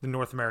the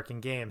North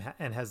American game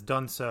and has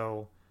done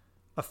so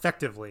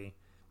effectively.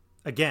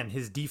 Again,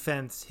 his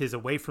defense, his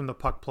away from the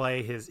puck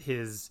play,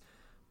 his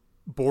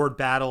board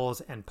battles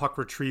and puck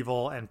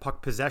retrieval and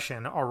puck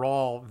possession are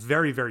all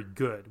very, very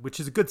good, which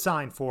is a good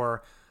sign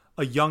for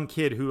a young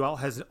kid who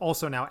has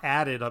also now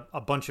added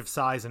a bunch of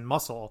size and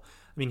muscle.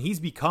 I mean, he's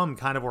become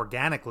kind of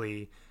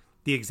organically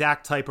the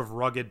exact type of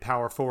rugged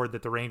power forward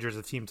that the Rangers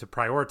have seemed to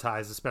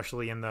prioritize,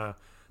 especially in the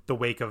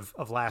wake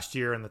of last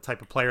year and the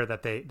type of player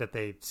that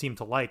they seem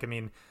to like. I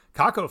mean,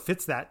 Kakko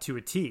fits that to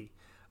a T.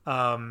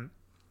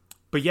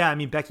 But yeah, I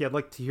mean, Becky, I'd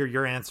like to hear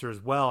your answer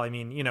as well. I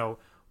mean,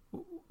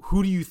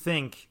 who do you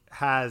think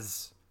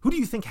has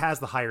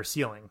the higher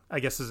ceiling? I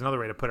guess is another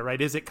way to put it,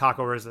 right? Is it Kakko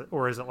or is it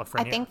Lafreniere?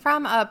 I think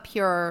from a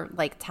pure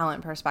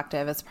talent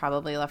perspective, it's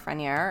probably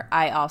Lafreniere.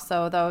 I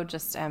also though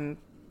just am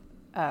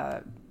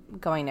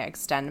going to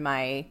extend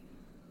my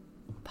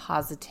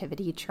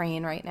positivity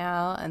train right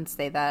now and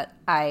say that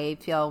I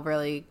feel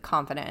really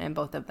confident in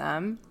both of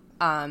them.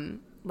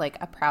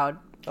 A proud.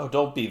 Oh,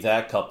 don't be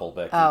that couple,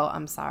 Becky. Oh,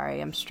 I'm sorry.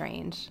 I'm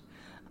strange.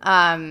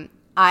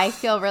 I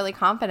feel really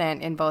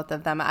confident in both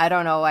of them. I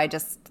don't know. I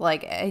just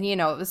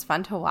it was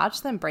fun to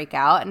watch them break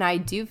out. And I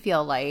do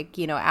feel like,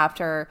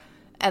 after,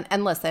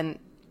 and listen,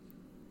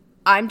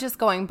 I'm just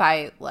going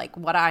by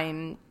what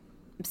I'm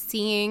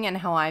seeing and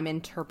how I'm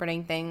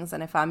interpreting things.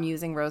 And if I'm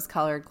using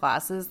rose-colored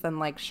glasses,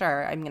 then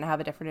sure, I'm going to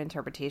have a different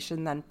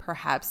interpretation than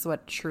perhaps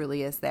what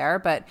truly is there.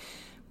 But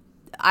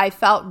I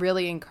felt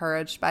really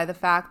encouraged by the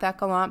fact that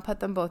Gallant put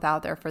them both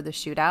out there for the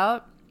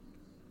shootout.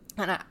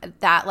 And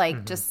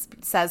that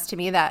just says to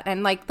me that,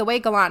 and the way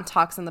Gallant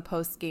talks in the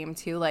post game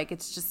too,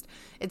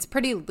 it's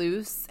pretty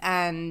loose.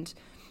 And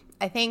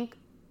I think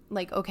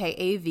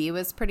okay, AV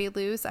was pretty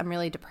loose. I'm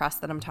really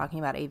depressed that I'm talking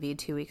about AV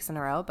 2 weeks in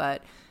a row,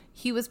 but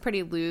he was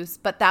pretty loose.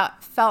 But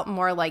that felt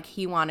more like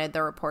he wanted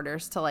the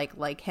reporters to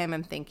like him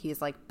and think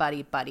he's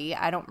buddy.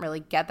 I don't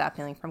really get that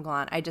feeling from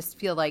Gallant. I just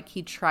feel like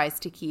he tries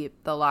to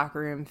keep the locker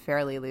room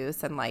fairly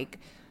loose and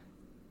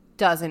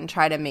doesn't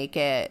try to make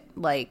it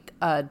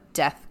a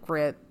death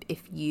grip.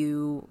 If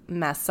you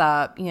mess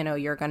up,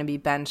 you're going to be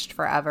benched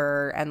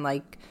forever. And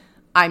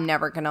I'm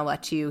never going to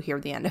let you hear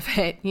the end of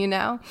it,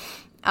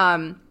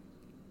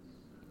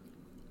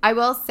 I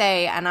will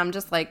say, and I'm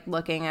just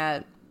looking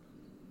at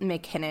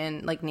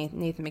McKinnon,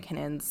 Nathan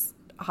McKinnon's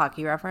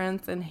hockey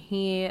reference, and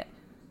he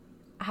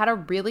had a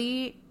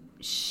really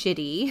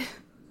shitty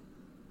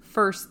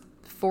first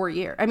 4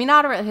 years. I mean,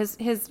 not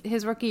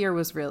his rookie year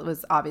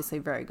was obviously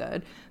very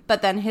good,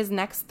 but then his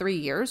next 3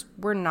 years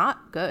were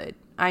not good.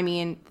 I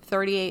mean,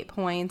 38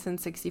 points in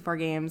 64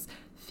 games,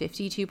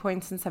 52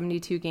 points in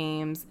 72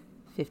 games,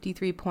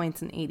 53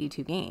 points in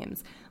 82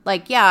 games.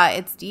 Yeah,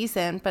 it's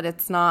decent, but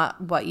it's not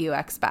what you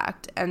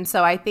expect. And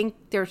so I think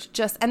there's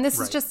just, and this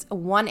is just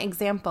one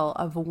example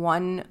of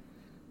one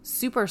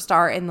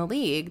superstar in the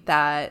league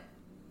that,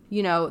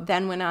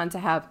 then went on to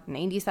have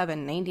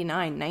 97,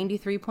 99,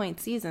 93 point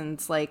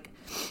seasons.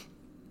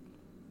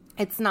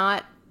 It's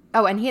not,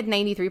 and he had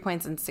 93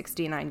 points in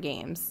 69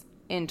 games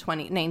in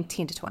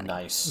 2019 to 20.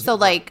 Nice. So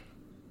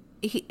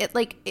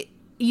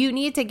you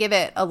need to give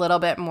it a little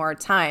bit more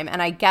time.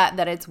 And I get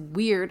that it's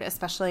weird,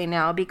 especially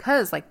now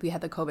because we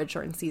had the COVID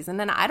shortened season,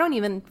 and I don't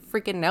even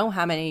freaking know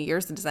how many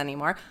years it is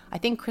anymore. I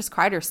think Chris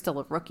Kreider's still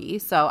a rookie,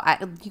 so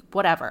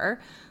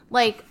whatever.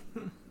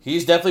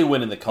 He's definitely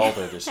winning the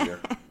Calder this year.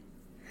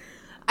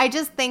 I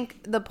just think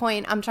the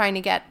point I'm trying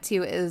to get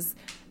to is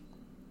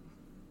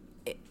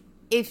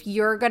if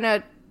you're going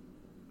to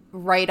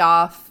write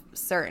off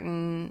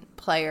certain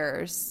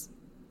players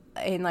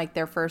in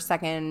their first,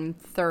 second,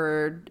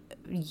 third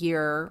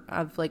year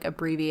of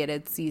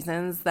abbreviated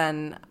seasons,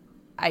 then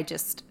I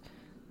just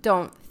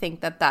don't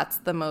think that that's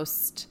the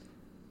most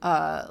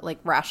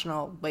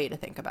rational way to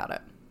think about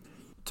it.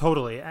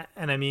 Totally.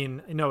 And I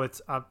mean,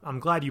 it's I'm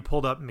glad you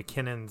pulled up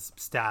McKinnon's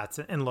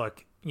stats, and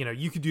look,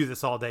 you could do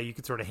this all day. You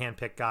could sort of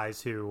handpick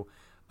guys who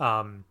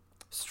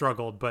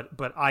struggled,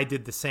 but I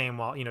did the same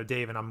while,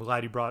 Dave, and I'm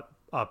glad you brought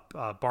up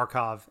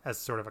Barkov as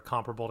sort of a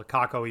comparable to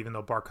Kakko, even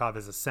though Barkov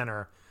is a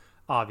center,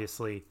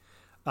 obviously.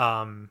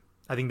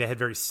 I think they had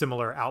very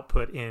similar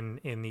output in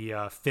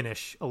the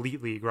Finnish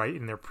Elite League, right,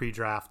 in their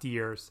pre-draft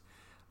years,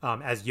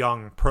 as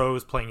young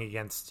pros playing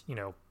against,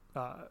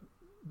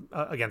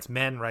 against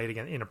men, right,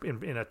 again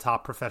in a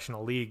top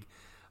professional league.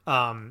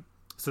 So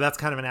that's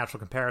kind of a natural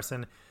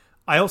comparison.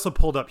 I also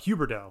pulled up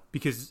Huberdeau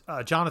because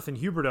Jonathan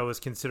Huberdeau is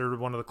considered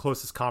one of the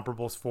closest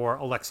comparables for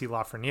Alexis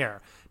Lafreniere.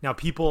 Now,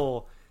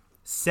 people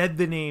said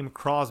the name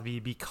Crosby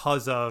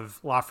because of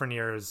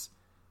Lafreniere's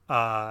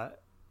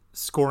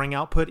scoring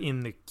output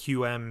in the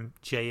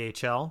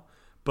QMJHL,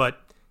 but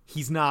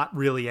he's not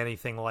really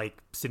anything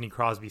like Sidney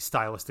Crosby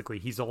stylistically.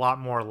 He's a lot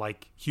more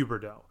like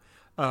Huberdeau.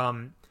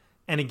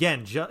 And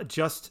again,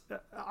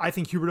 I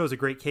think Huberdeau is a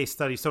great case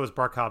study. So is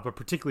Barkov, but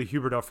particularly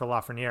Huberdeau for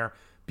Lafreniere,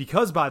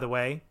 because, by the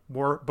way,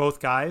 both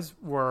guys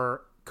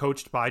were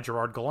coached by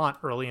Gerard Gallant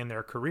early in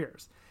their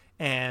careers.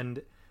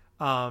 And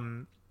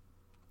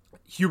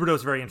Huberdeau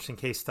is a very interesting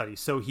case study.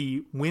 So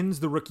he wins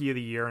the Rookie of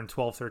the Year in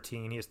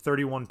 12-13. He has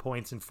 31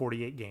 points in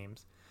 48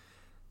 games.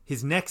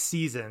 His next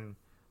season,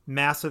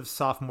 massive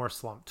sophomore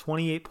slump,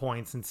 28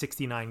 points in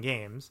 69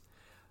 games.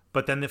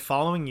 But then the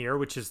following year,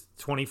 which is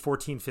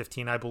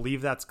 2014-15, I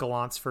believe that's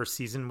Gallant's first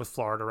season with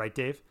Florida, right,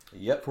 Dave?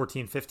 Yep.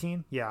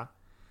 14-15, yeah.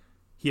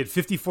 He had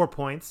 54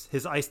 points.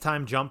 His ice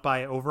time jumped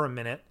by over a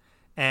minute.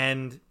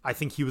 And I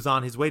think he was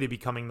on his way to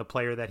becoming the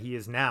player that he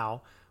is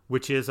now,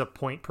 which is a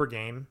point per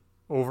game,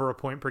 over a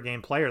point per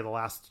game player the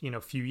last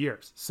few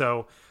years.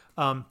 So,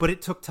 but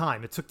it took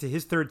time. It took to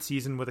his third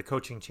season with a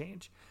coaching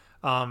change.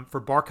 For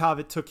Barkov,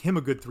 it took him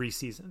a good 3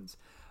 seasons.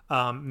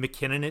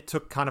 McKinnon, it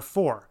took kind of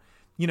 4.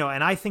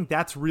 And I think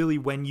that's really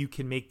when you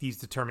can make these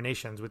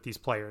determinations with these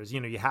players.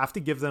 You have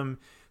to give them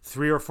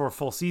 3 or 4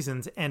 full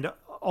seasons. And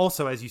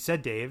also, as you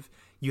said, Dave,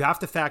 you have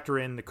to factor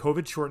in the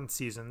COVID-shortened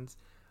seasons.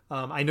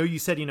 I know you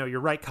said,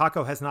 you're right,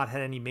 Kakko has not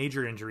had any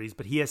major injuries,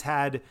 but he has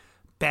had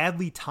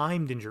badly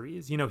timed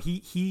injuries.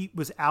 He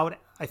was out,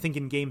 I think,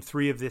 in game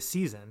 3 of this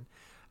season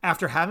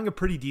after having a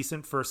pretty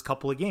decent first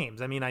couple of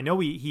games. I mean, I know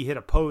he hit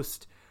a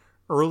post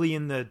early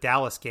in the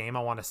Dallas game,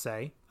 I want to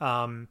say.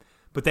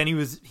 But then he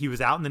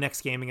was out in the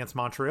next game against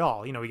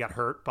Montreal. He got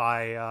hurt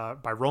by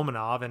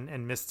Romanov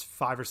and missed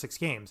 5 or 6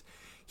 games.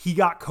 He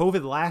got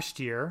COVID last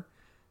year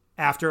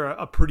after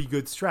a pretty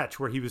good stretch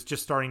where he was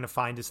just starting to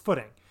find his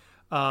footing.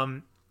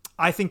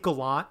 I think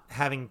Gallant,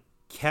 having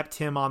kept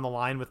him on the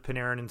line with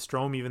Panarin and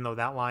Strome, even though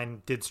that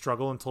line did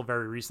struggle until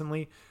very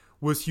recently,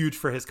 was huge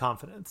for his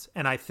confidence.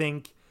 And I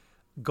think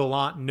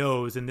Gallant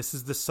knows, and this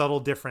is the subtle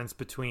difference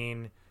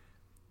between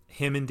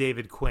him and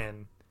David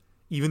Quinn,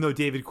 even though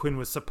David Quinn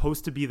was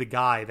supposed to be the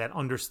guy that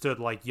understood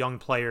like young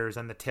players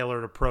and the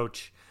tailored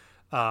approach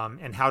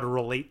and how to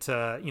relate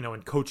to,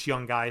 and coach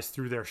young guys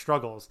through their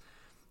struggles.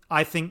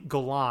 I think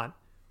Gallant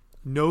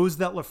knows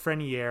that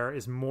Lafreniere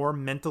is more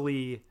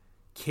mentally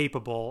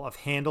capable of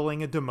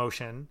handling a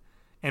demotion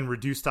and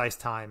reduced ice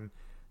time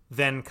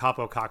than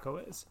Kaapo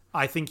Kakko is.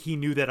 I think he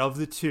knew that of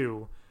the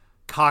two,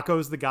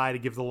 Kakko's the guy to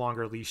give the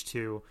longer leash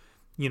to,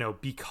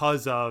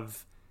 because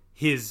of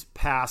his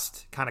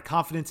past kind of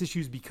confidence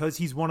issues, because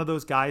he's one of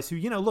those guys who,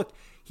 look,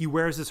 he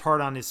wears his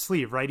heart on his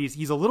sleeve, right?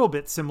 He's a little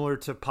bit similar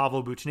to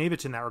Pavel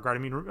Buchnevich in that regard. I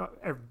mean,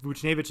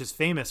 Buchnevich is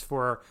famous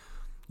for,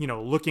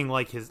 looking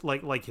like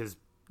his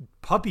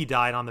puppy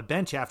died on the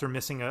bench after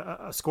missing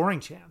a scoring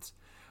chance.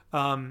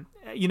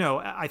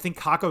 I think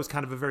Kakko is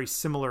kind of a very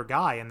similar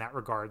guy in that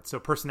regard. So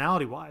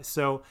personality wise,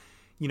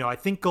 I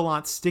think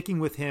Gallant sticking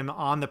with him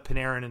on the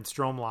Panarin and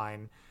Strome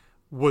line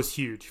was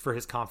huge for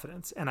his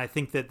confidence. And I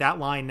think that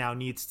line now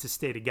needs to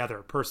stay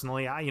together.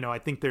 Personally, I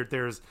think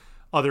there's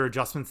other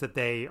adjustments that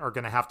they are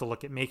going to have to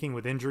look at making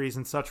with injuries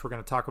and such. We're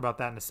going to talk about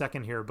that in a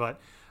second here, but,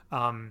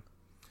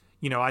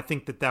 I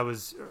think that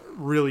was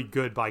really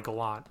good by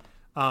Gallant.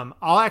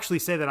 I'll actually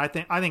say that I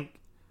think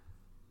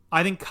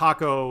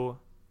Kakko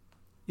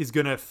is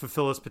going to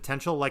fulfill his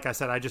potential. Like I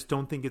said, I just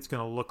don't think it's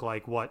going to look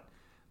like what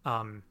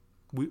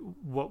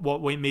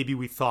maybe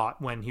we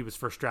thought when he was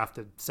first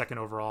drafted 2nd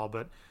overall.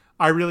 But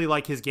I really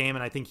like his game,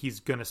 and I think he's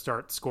going to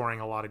start scoring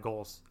a lot of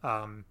goals.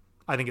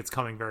 I think it's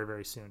coming very,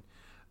 very soon.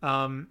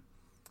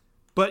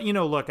 But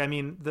look, I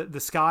mean, the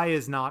sky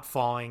is not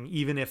falling,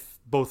 even if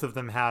both of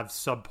them have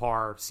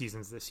subpar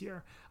seasons this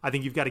year. I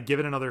think you've got to give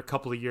it another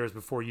couple of years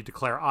before you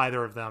declare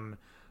either of them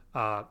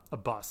a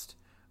bust.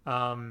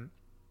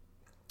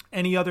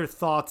 Any other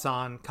thoughts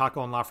on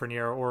Kakko and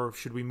Lafreniere, or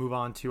should we move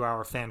on to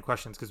our fan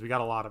questions? Because we got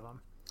a lot of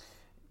them.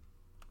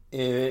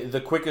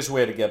 The quickest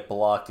way to get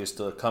blocked is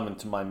to come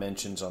into my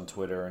mentions on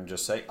Twitter and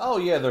just say, "Oh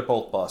yeah, they're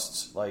both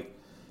busts." Like,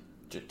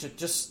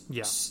 just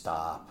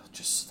stop.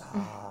 Just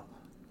stop.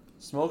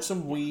 Smoke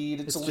some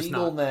weed. It's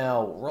illegal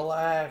now.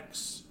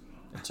 Relax.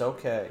 It's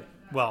okay.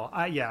 Well,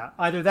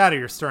 either that or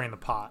you're stirring the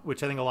pot,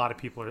 which I think a lot of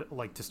people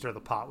like to stir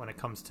the pot when it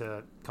comes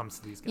to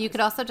these guys. You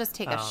could also just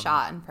take a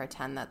shot and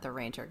pretend that the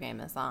Ranger game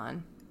is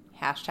on.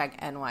 #NY shot.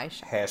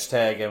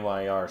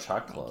 #NYR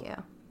shot club. Thank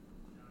you.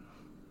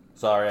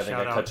 Sorry, I think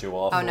I cut you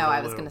off. Oh no,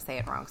 I was going to say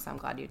it wrong, so I'm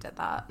glad you did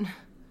that.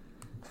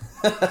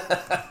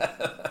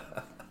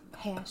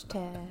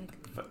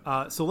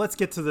 So let's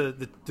get to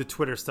the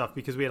Twitter stuff,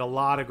 because we had a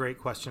lot of great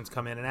questions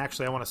come in, and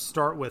actually I want to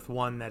start with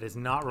one that is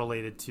not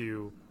related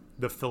to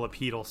the Filip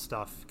Chytil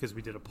stuff, because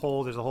we did a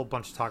poll. There's a whole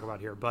bunch to talk about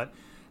here, but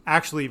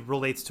actually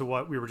relates to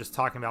what we were just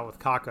talking about with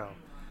Kakko.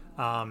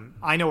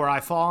 I know where I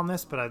fall on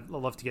this, but I'd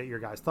love to get your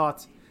guys'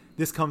 thoughts.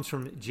 This comes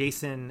from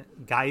Jason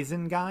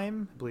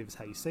Geisengeim, I believe is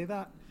how you say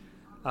that.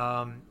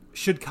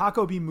 Should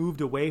Kakko be moved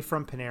away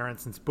from Panarin,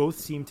 since both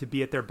seem to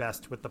be at their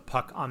best with the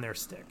puck on their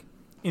stick?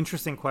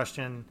 Interesting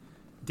question.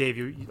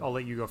 Dave, I'll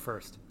let you go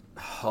first.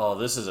 Oh,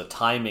 this is a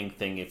timing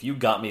thing. If you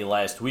got me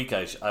last week,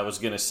 I was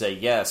going to say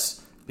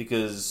yes,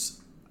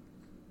 because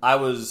I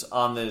was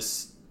on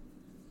this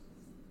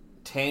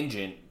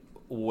tangent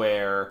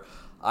where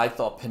I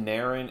thought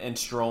Panarin and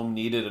Strome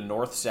needed a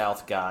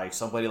north-south guy,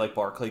 somebody like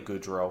Barclay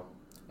Goodrow.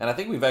 And I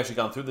think we've actually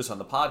gone through this on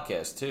the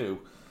podcast, too.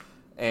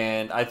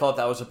 And I thought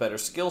that was a better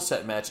skill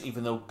set match,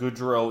 even though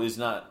Goodrow is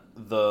not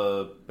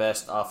the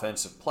best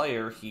offensive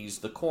player. He's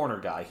the corner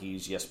guy.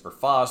 He's Jesper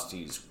Fast.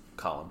 He's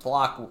Colin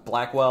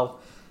Blackwell.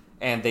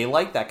 And they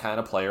like that kind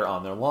of player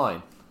on their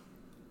line.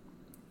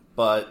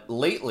 But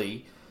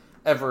lately,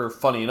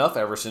 funny enough,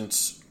 ever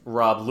since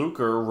Rob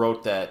Luker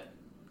wrote that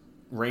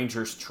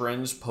Rangers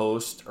Trends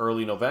post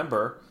early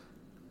November,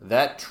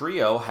 that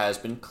trio has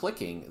been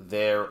clicking.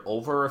 They're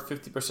over a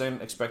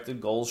 50% expected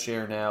goal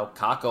share now.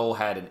 Kakko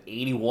had an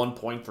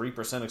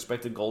 81.3%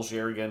 expected goal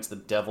share against the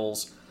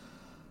Devils.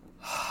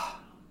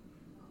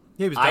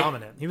 He was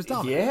dominant.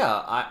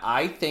 Yeah,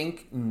 I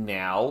think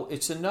now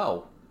it's a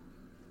no.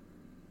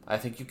 I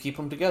think you keep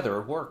them together.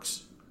 It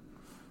works.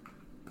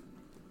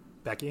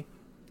 Becky?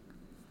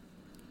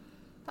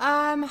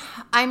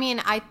 I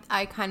mean,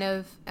 I kind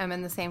of am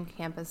in the same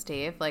camp as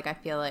Dave. Like, I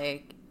feel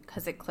like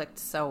because it clicked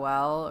so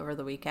well over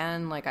the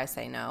weekend, like, I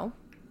say no.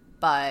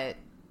 But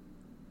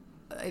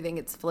I think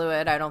it's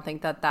fluid. I don't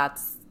think that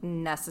that's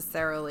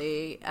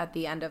necessarily at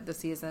the end of the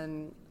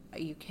season.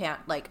 You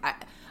can't, like,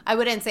 I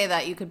wouldn't say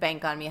that you could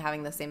bank on me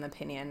having the same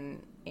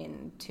opinion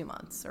in 2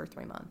 months or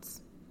 3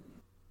 months.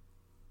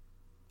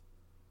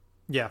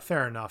 Yeah,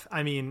 fair enough.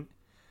 I mean,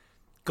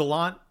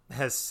 Gallant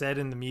has said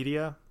in the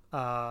media,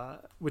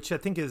 which I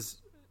think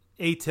is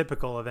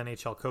atypical of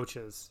NHL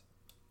coaches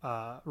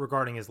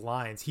regarding his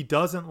lines, he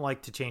doesn't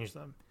like to change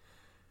them.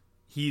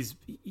 He's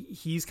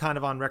kind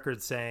of on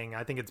record saying,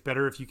 I think it's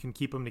better if you can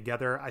keep them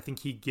together. I think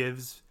he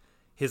gives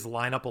his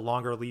lineup a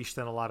longer leash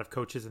than a lot of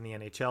coaches in the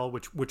NHL,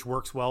 which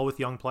works well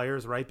with young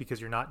players, right? Because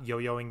you're not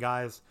yo-yoing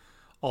guys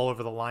all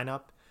over the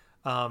lineup.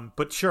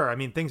 But sure, I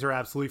mean, things are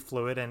absolutely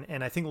fluid.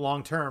 And I think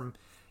long-term,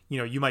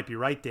 you might be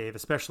right, Dave,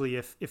 especially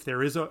if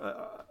there is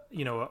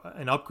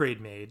an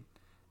upgrade made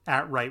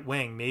at right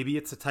wing. Maybe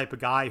it's the type of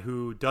guy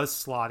who does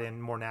slot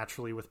in more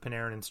naturally with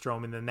Panarin and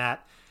Strome, and then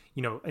that,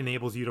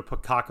 enables you to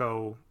put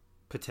Kakko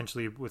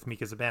potentially with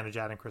Mika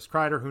Zibanejad and Chris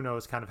Kreider. Who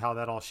knows kind of how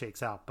that all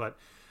shakes out. But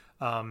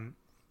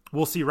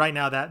we'll see. Right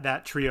now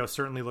that trio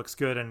certainly looks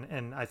good,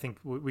 and I think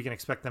we can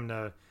expect them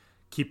to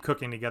keep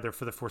cooking together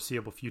for the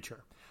foreseeable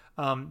future.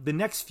 The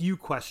next few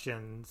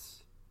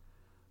questions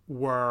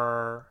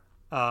were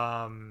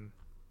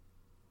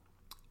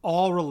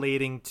all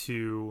relating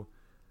to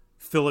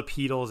Filip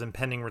Chytil's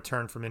impending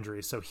return from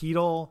injury. So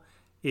Chytil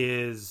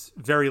is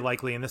very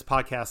likely, and this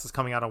podcast is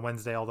coming out on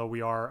Wednesday, although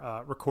we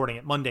are recording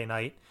it Monday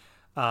night.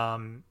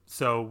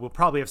 So we'll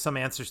probably have some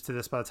answers to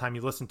this by the time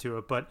you listen to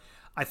it. But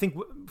I think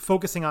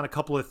focusing on a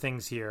couple of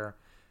things here,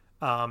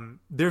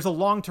 there's a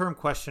long-term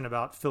question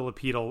about Filip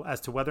Chytil as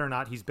to whether or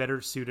not he's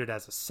better suited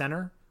as a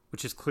center,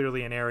 which is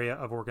clearly an area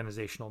of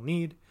organizational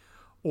need,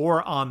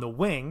 or on the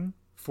wing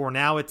for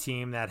now a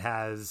team that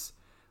has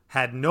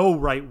had no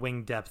right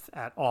wing depth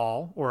at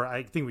all, or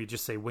I think we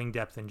just say wing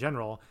depth in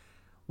general,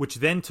 which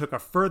then took a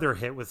further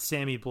hit with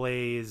Sammy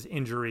Blais'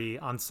 injury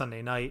on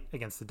Sunday night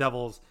against the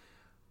Devils,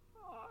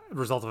 a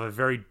result of a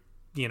very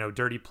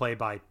dirty play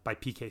by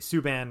PK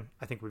Subban.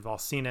 I think we've all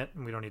seen it,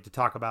 and we don't need to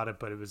talk about it,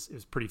 but it was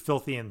pretty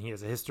filthy, and he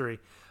has a history.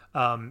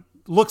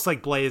 Looks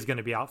like Blais is going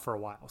to be out for a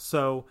while.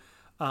 So,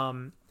 I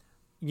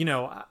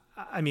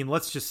mean,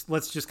 let's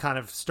just kind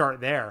of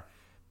start there.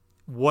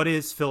 What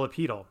is Filip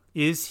Chytil?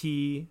 Is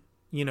he,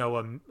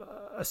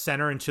 a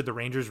center, and should the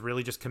Rangers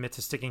really just commit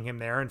to sticking him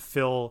there and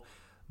fill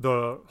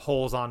the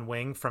holes on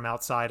wing from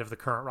outside of the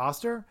current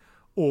roster?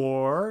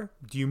 Or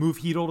do you move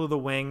Chytil to the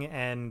wing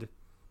and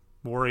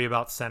worry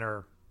about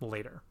center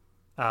later?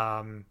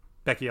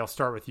 Becky, I'll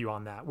start with you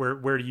on that.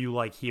 Where do you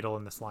like Chytil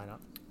in this lineup?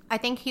 I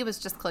think he was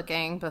just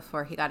clicking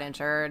before he got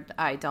injured.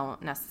 I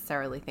don't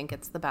necessarily think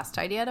it's the best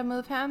idea to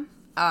move him,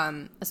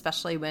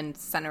 especially when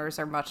centers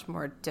are much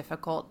more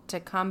difficult to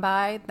come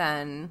by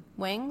than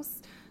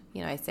wings.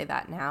 I say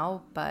that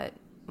now, but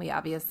we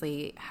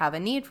obviously have a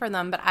need for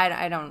them. But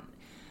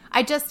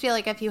I just feel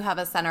like if you have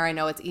a center, I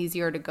know it's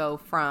easier to go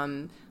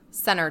from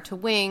center to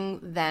wing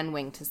than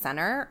wing to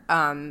center.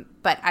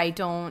 But I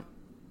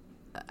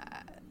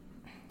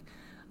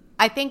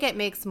think it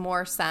makes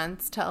more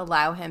sense to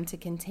allow him to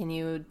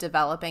continue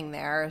developing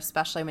there,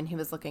 especially when he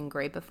was looking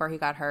great before he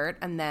got hurt.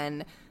 And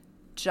then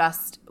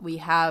we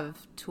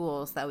have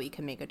tools that we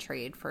can make a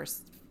trade for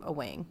a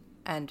wing,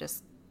 and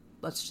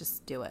let's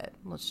just do it.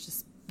 Let's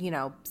just,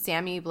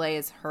 Sammy Blais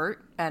is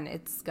hurt and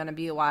it's going to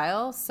be a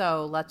while.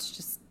 So let's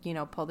just,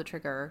 pull the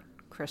trigger,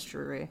 Chris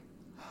Drury.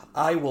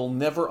 I will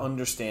never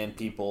understand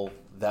people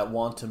that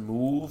want to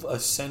move a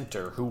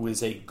center who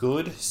is a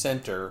good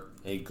center,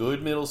 a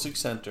good middle six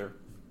center,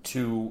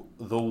 to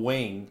the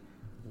wing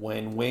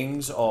when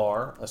wings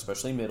are,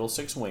 especially middle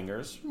six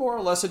wingers, more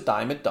or less a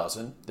dime a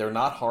dozen. They're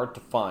not hard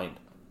to find.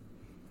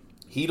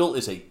 Chytil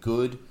is a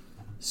good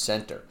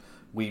center.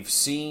 We've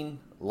seen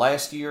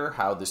last year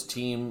how this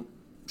team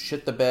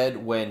shit the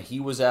bed when he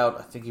was out.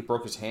 I think he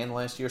broke his hand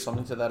last year,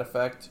 something to that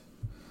effect.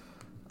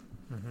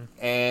 Mm-hmm.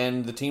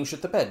 And the team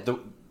shit the bed.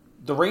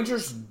 The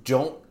Rangers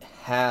don't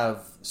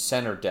have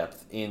center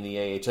depth in the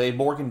AHL. They have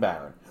Morgan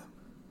Barron.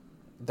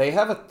 They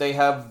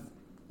have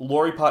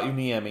Lauri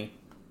Pajuniemi,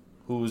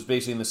 who's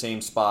basically in the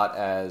same spot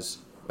as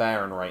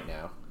Barron right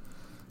now.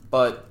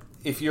 But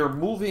if you're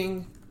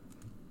moving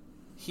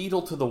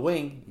Chytil to the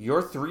wing,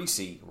 your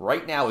 3C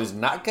right now is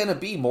not going to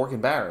be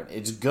Morgan Barron.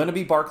 It's going to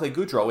be Barclay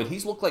Goodrow, and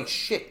he's looked like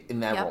shit in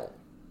that role.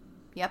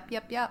 Yep.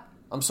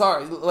 I'm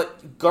sorry.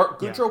 Like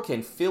Goodrow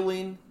can fill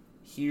in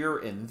here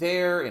and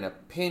there in a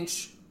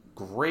pinch.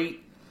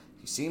 Great.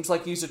 He seems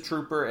like he's a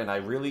trooper, and I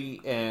really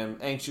am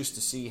anxious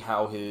to see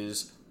how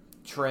his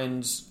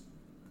trends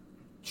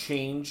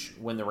change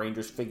when the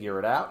Rangers figure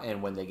it out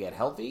and when they get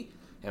healthy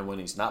and when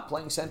he's not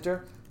playing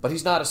center. But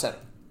he's not a center.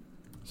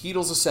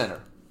 Chytil's a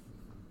center.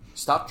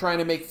 Stop trying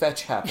to make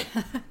fetch happen.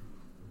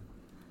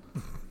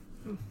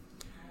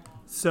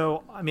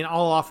 So, I mean,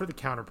 I'll offer the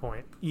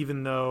counterpoint,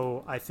 even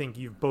though I think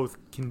you've both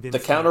convinced me.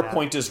 The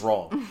counterpoint is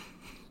wrong.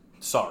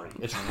 Sorry,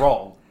 it's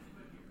wrong.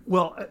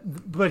 Well,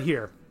 but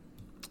here.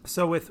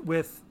 So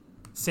with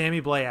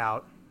Sammy Blais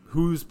out,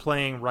 who's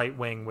playing right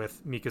wing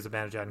with Mika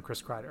Zibanejad and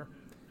Chris Kreider?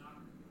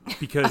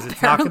 Because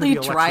it's not going to be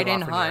Alexi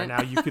Dryden Lafreniere. Hunt.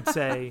 Now, you could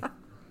say...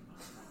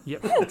 Yeah,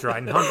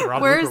 Dryden Hunt.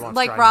 Rob Where's Luker wants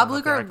like Dryden Rob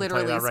Hunt there. Luker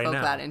literally right spoke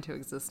now. that into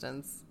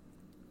existence.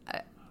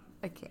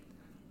 I can't.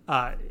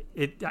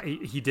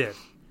 He did.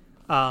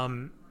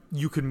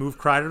 You could move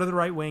Kreider to the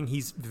right wing.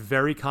 He's a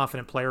very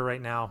confident player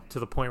right now, to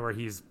the point where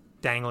he's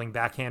dangling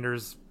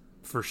backhanders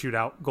for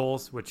shootout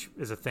goals, which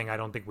is a thing I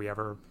don't think we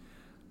ever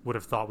would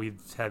have thought we'd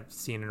have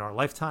seen in our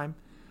lifetime.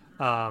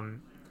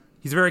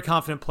 He's a very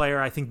confident player.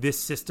 I think this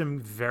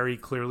system very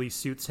clearly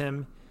suits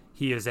him.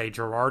 He is a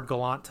Gerard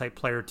Gallant type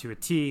player to a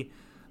T.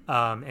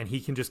 And he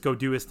can just go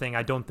do his thing.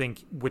 I don't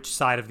think which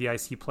side of the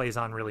ice he plays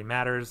on really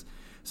matters.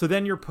 So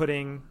then you're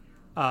putting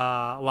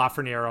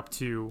Lafreniere up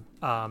to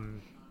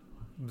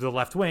the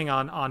left wing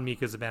on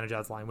Mika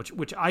Zibanejad's line,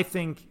 which I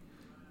think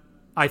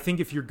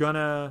if you're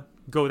gonna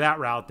go that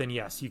route, then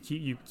yes, you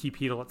keep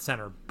Chytil at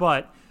center.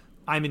 But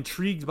I'm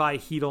intrigued by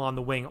Chytil on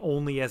the wing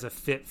only as a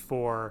fit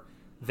for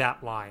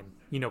that line.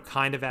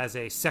 Kind of as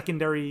a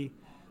secondary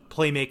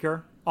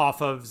playmaker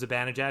off of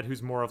Zibanejad,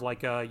 who's more of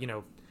like a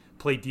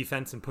play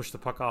defense and push the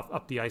puck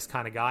up the ice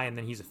kind of guy, and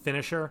then he's a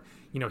finisher.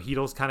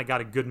 Chytil's kind of got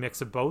a good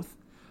mix of both,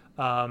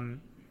 and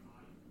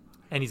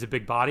he's a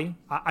big body.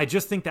 I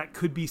just think that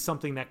could be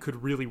something that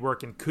could really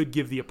work and could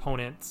give the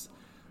opponents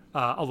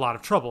a lot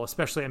of trouble.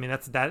 Especially, I mean,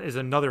 that is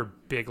another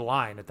big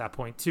line at that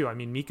point too. I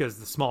mean, Mika's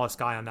the smallest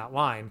guy on that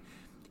line.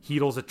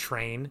 Chytil's a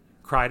train.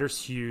 Kreider's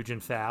huge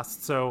and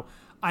fast. So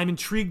I'm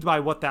intrigued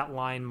by what that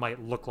line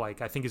might look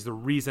like. I think is the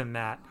reason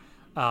that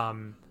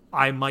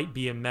I might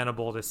be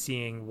amenable to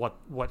seeing what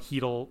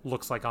Chytil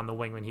looks like on the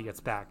wing when he gets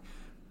back.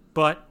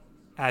 But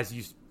as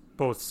you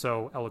both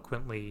so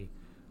eloquently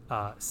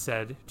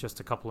said just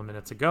a couple of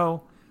minutes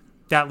ago,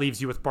 that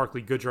leaves you with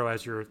Barclay Goodrow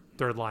as your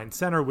third line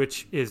center,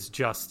 which is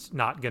just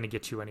not going to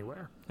get you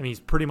anywhere. I mean, he's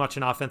pretty much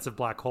an offensive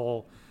black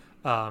hole.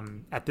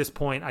 At this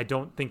point, I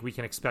don't think we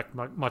can expect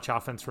much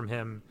offense from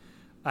him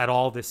at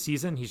all this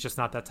season. He's just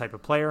not that type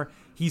of player.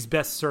 He's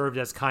best served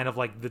as kind of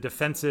like the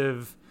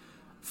defensive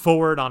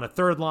forward on a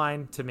third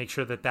line to make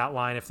sure that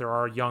line, if there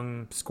are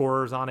young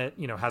scorers on it,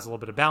 has a little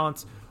bit of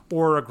balance,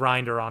 or a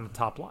grinder on the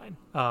top line.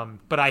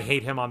 But I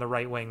hate him on the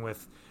right wing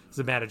with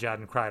Zibanejad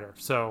and Kreider.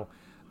 So,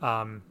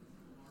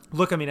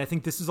 look, I mean, I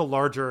think this is a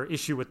larger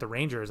issue with the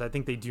Rangers. I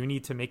think they do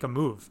need to make a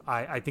move.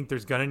 I think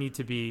there's going to need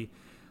to be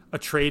a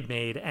trade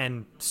made,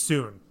 and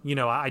soon.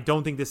 I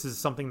don't think this is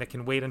something that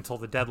can wait until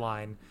the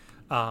deadline,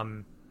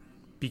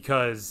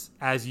 because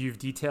as you've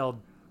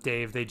detailed,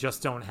 Dave, they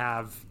just don't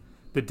have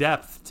the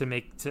depth to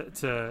make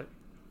to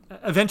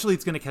eventually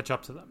it's going to catch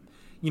up to them.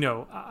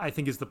 I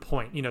think is the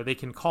point. They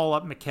can call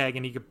up McKegg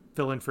and he could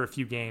fill in for a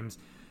few games.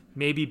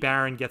 Maybe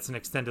Barron gets an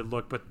extended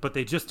look, but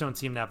they just don't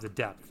seem to have the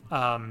depth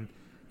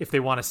if they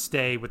want to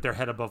stay with their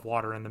head above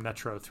water in the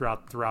Metro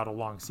throughout a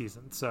long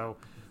season. So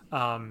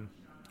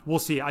we'll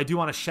see. I do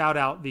want to shout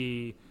out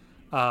the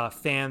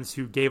fans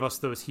who gave us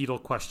those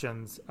Chytil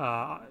questions.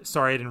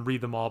 Sorry I didn't read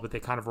them all, but they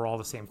kind of were all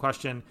the same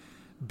question.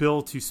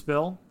 Bill to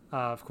Spill,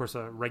 of course,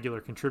 a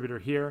regular contributor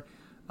here.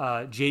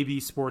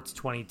 JB Sports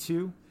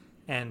 22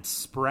 and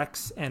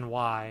Sprex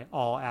NY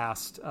all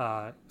asked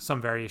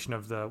some variation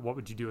of the "What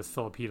would you do with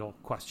Filip Chytil?"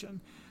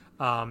 question.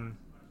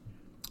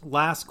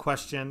 Last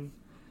question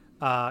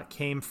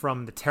came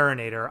from the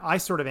Terranator. I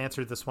sort of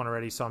answered this one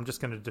already, so I'm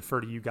just going to defer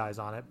to you guys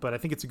on it, but I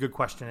think it's a good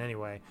question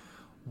anyway.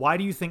 Why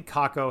do you think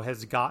Kakko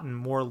has gotten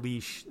more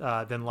leash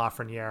than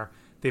Lafreniere?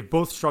 They've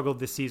both struggled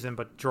this season,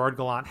 but Gerard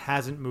Gallant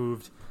hasn't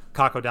moved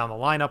Kakko down the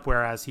lineup,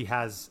 whereas he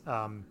has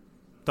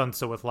done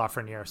so with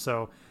Lafreniere.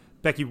 So,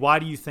 Becky, why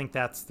do you think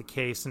that's the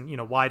case? And,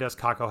 why does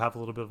Kakko have a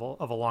little bit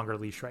of a longer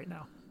leash right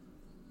now?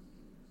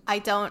 I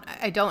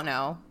don't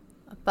know,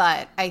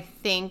 but I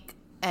think,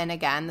 and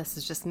again, this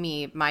is just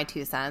me, my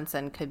 2 cents,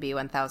 and could be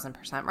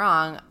 1,000%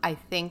 wrong. I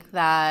think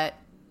that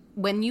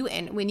when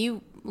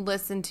you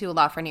listen to a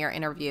Lafreniere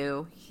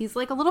interview, he's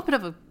like a little bit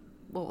of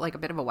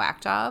a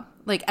whack job.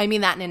 Like, I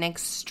mean that in an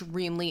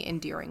extremely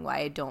endearing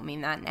way. I don't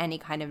mean that in any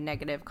kind of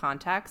negative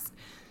context.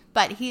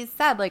 But he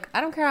said, like,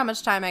 I don't care how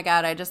much time I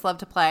got. I just love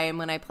to play. And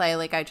when I play,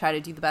 like, I try to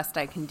do the best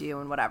I can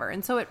do and whatever.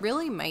 And so it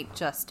really might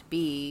just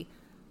be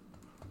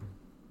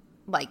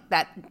like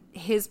that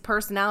his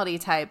personality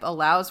type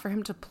allows for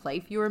him to play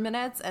fewer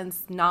minutes and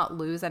not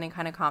lose any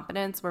kind of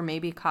confidence, where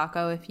maybe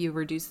Kakko, if you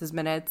reduce his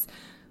minutes,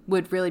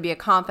 would really be a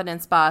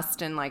confidence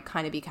bust and like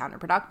kind of be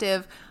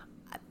counterproductive.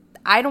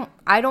 I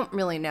don't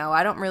really know.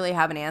 I don't really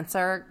have an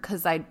answer,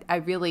 because I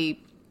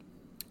really,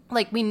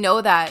 like, we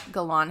know that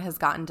Gallant has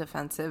gotten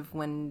defensive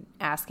when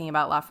asking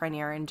about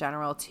Lafreniere in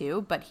general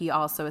too, but he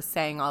also is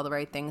saying all the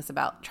right things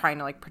about trying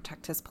to like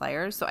protect his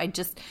players. So I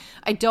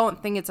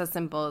don't think it's as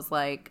simple as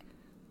like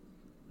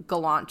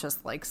Gallant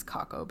just likes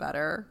Kakko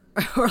better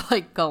or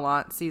like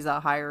Gallant sees a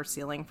higher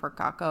ceiling for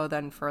Kakko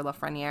than for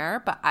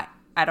Lafreniere. But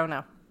I don't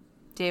know.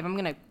 Dave, I'm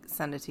going to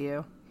send it to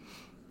you.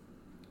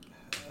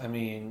 I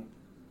mean,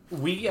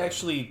 we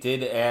actually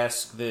did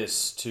ask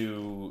this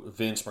to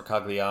Vince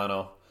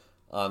Mercogliano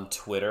on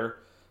Twitter,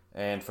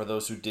 and for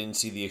those who didn't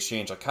see the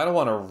exchange, I kind of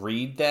want to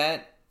read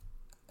that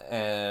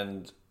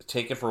and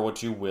take it for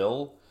what you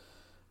will.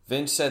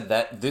 Vince said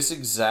that this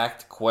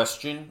exact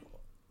question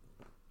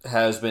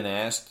has been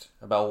asked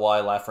about why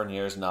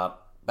Lafreniere is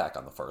not back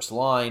on the first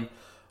line,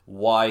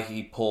 why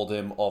he pulled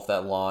him off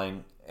that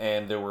line,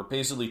 and there were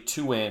basically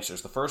two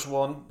answers. The first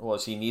one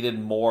was he needed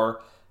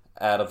more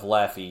out of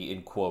Laffy,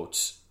 in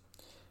quotes,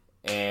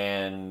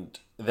 and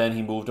then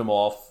he moved him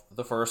off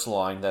the first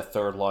line. That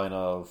third line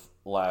of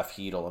Laff,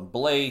 Hedel, and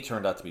Blais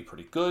turned out to be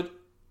pretty good.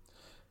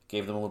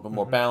 Gave them a little bit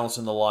more balance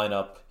in the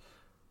lineup.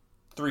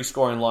 3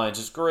 scoring lines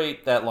is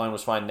great. That line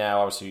was fine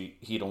now. Obviously,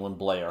 Hedel and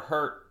Blais are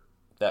hurt.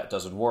 That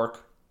doesn't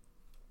work.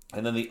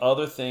 And then the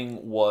other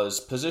thing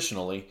was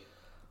positionally.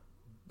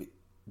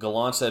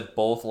 Gallant said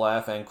both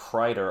Laff and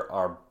Kreider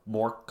are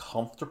more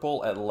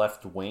comfortable at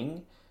left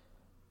wing,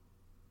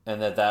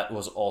 and that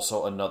was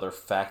also another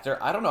factor.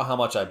 I don't know how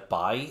much I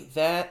buy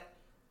that.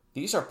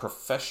 These are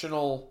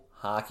professional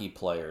hockey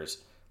players.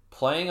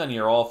 Playing on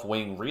your off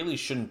wing really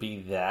shouldn't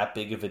be that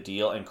big of a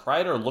deal, and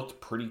Kreider looked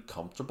pretty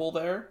comfortable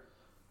there.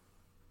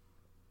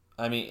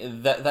 I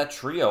mean, that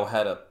trio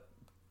had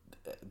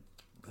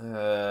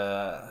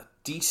a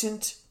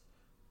decent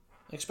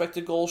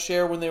expected goal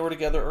share when they were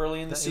together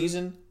early in the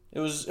season. It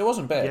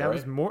wasn't bad. Yeah, right?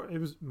 It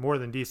was more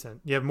than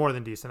decent. Yeah, more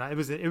than decent.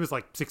 It was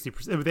like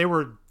 60%. They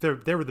were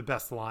the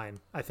best line,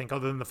 I think,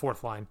 other than the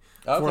fourth line.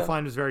 Okay. Fourth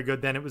line was very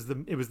good. Then it was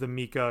the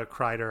Mika,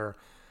 Kreider,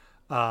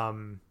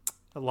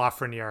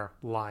 Lafreniere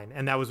line,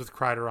 and that was with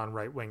Kreider on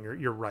right wing.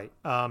 You're right.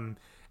 And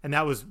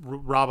that was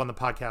Rob on the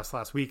podcast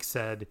last week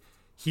said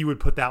he would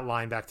put that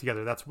line back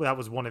together. That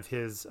was one of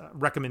his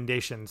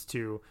recommendations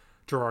to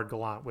Gerard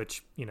Gallant,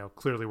 which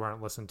clearly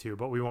weren't listened to,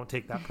 but we won't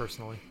take that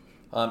personally.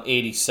 I'm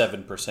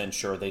 87%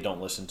 sure they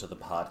don't listen to the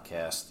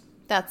podcast.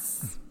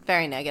 That's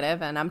very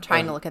negative, and I'm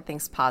trying to look at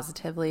things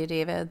positively,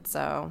 David,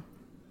 so...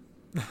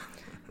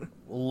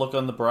 Look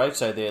on the bright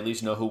side. They at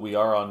least know who we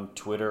are on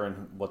Twitter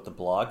and what the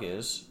blog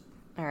is.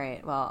 All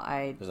right, well,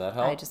 Does that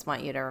help? I just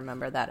want you to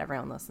remember that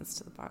everyone listens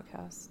to the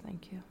podcast.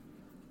 Thank you.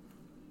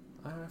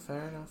 All right,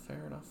 fair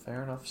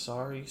enough.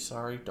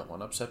 Sorry. Don't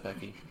want to upset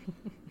Becky.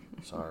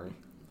 Sorry.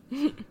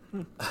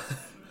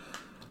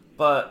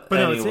 But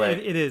anyway. No,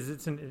 it is.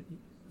 It's an...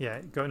 Yeah,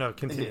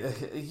 continue.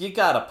 You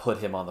gotta put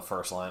him on the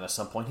first line at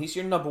some point. He's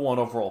your number 1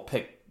 overall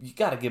pick. You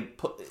gotta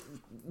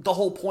the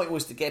whole point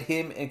was to get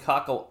him and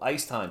Kakko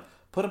ice time.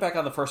 Put him back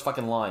on the first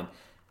fucking line.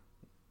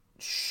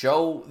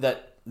 Show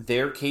that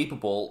they're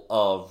capable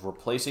of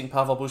replacing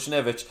Pavel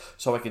Buchnevich,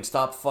 so I can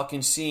stop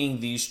fucking seeing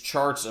these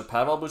charts of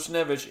Pavel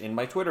Buchnevich in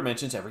my Twitter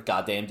mentions every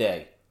goddamn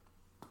day.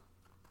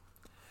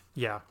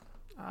 Yeah.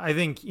 I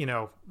think,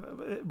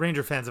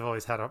 Ranger fans have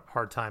always had a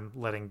hard time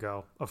letting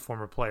go of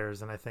former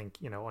players. And I think,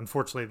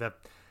 unfortunately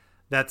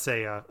that's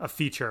a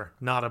feature,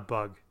 not a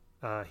bug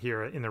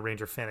here in the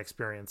Ranger fan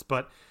experience.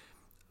 But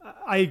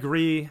I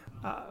agree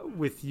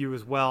with you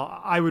as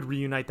well. I would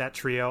reunite that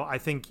trio. I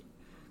think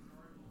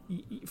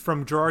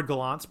from Gerard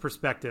Gallant's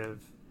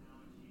perspective,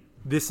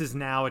 this is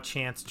now a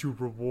chance to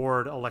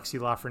reward Alexis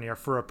Lafreniere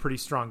for a pretty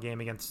strong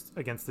game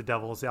against the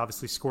Devils. He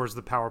obviously scores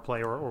the power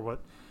play or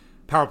what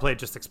power play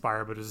just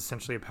expired, but it was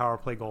essentially a power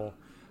play goal.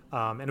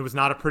 And it was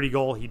not a pretty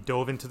goal. He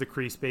dove into the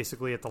crease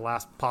basically at the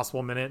last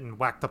possible minute and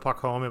whacked the puck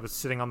home. It was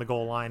sitting on the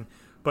goal line,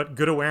 but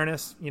good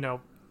awareness,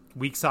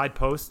 weak side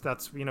post.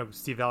 That's,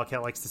 Steve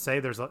Valiquette likes to say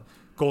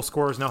goal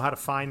scorers know how to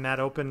find that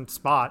open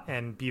spot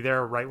and be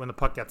there right when the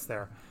puck gets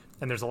there.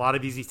 And there's a lot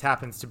of easy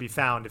tap-ins to be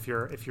found if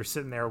you're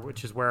sitting there,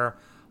 which is where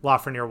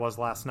Lafreniere was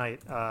last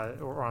night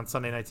or on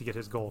Sunday night to get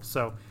his goal.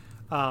 So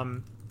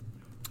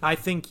I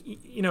think,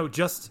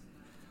 just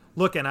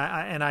look, and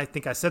I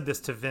think I said this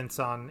to Vince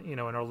on, in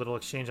our little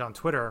exchange on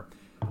Twitter,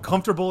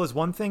 comfortable is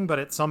one thing, but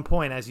at some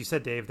point, as you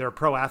said, Dave, they're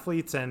pro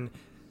athletes and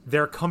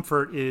their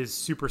comfort is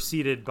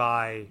superseded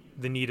by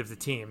the need of the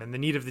team. And the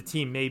need of the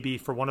team may be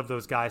for one of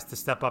those guys to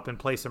step up and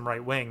play some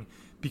right wing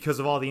because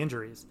of all the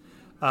injuries.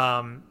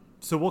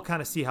 So we'll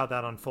kind of see how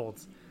that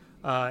unfolds.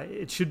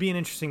 It should be an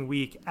interesting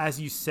week.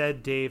 As you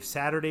said, Dave,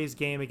 Saturday's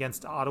game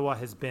against Ottawa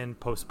has been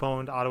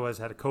postponed. Ottawa has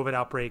had a COVID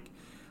outbreak.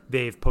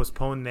 They've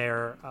postponed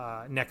their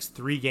next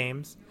 3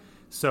 games.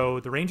 So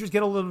the Rangers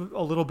get a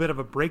little bit of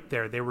a break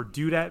there. They were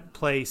due to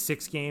play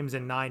 6 games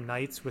in 9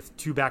 nights with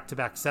 2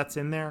 back-to-back sets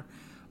in there.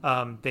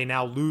 They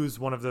now lose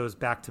one of those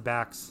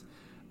back-to-backs,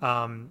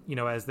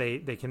 as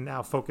they can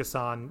now focus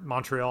on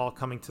Montreal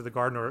coming to the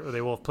Garden, or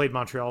they will have played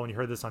Montreal when you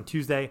heard this on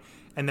Tuesday,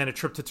 and then a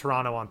trip to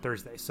Toronto on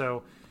Thursday.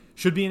 So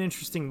should be an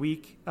interesting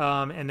week.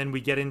 And then we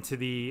get into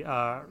the,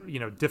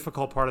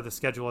 difficult part of the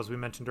schedule, as we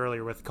mentioned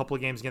earlier, with a couple of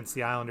games against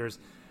the Islanders,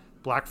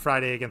 Black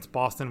Friday against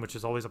Boston, which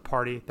is always a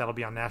party. That'll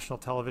be on national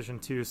television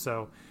too.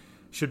 So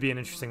should be an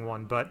interesting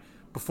one. But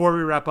before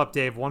we wrap up,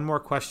 Dave, one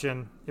more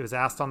question. It was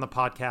asked on the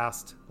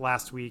podcast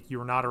last week. You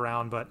were not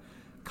around, but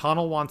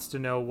Connell wants to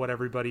know what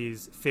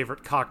everybody's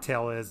favorite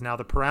cocktail is. Now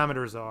the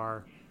parameters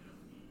are,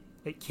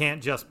 it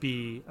can't just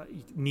be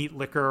neat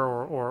liquor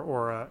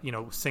or a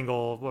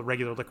single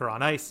regular liquor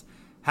on ice.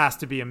 Has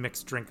to be a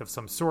mixed drink of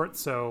some sort.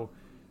 So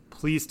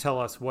please tell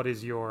us, what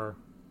is your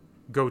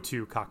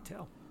go-to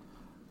cocktail?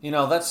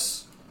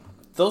 Those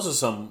are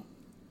some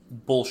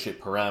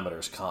bullshit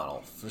parameters,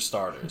 Connell. For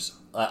starters,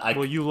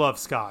 well, you love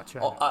scotch.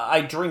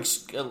 I drink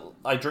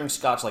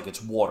scotch like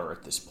it's water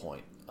at this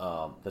point.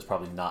 That's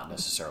probably not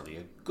necessarily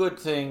a good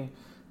thing.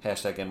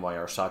 Hashtag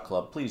NYR Shot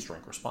Club. Please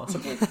drink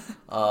responsibly.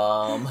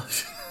 I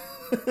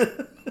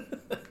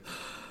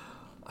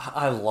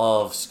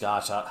love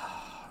scotch,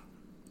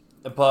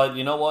 but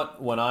you know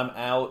what? When I'm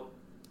out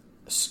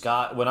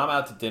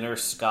to dinner,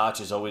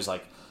 scotch is always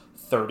like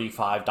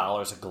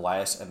 $35 a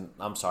glass, and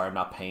I'm sorry, I'm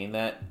not paying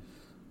that.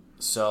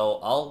 So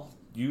I'll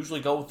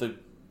usually go with the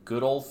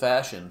good old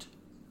fashioned.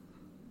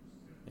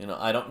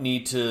 I don't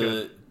need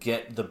to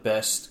get the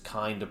best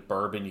kind of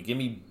bourbon. You give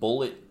me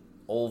Bullet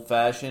old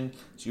fashioned.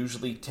 It's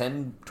usually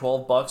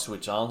 $10-12,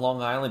 which on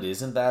Long Island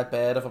isn't that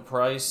bad of a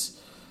price.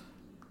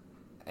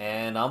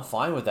 And I'm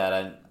fine with that.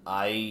 And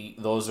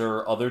those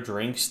are other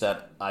drinks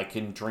that I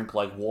can drink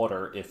like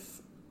water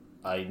if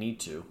I need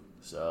to.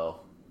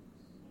 So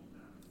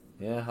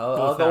yeah,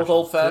 I'll go with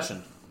old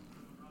fashioned.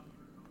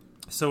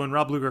 So when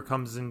Rob Luger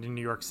comes into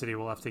New York City,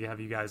 we'll have to have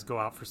you guys go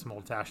out for some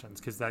old fashions,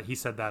 because he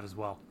said that as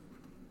well.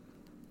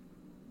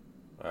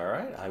 All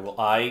right, I will.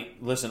 I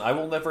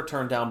will never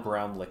turn down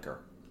brown liquor.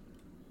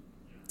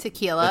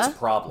 Tequila? It's a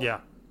problem. Yeah.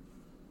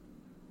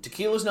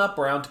 Tequila's not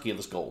brown.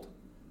 Tequila's gold.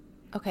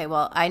 Okay,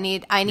 well, I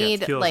need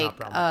like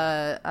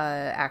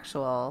a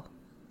actual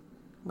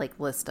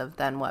list of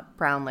then what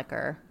brown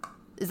liquor.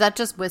 Is that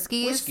just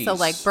whiskeys? So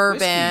like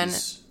bourbon.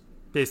 Whiskeys.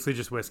 Basically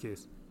just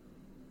whiskeys.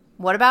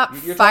 What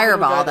about You're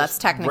Fireball? That's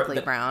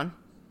technically brown.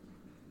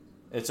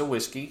 It's a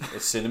whiskey.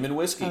 It's cinnamon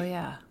whiskey. Oh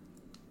yeah.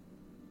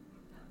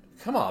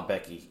 Come on,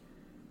 Becky.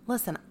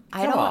 Listen,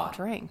 I don't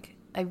drink.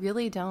 I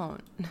really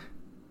don't.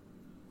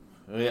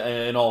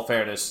 In all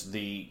fairness,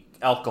 the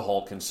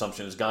alcohol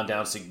consumption has gone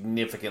down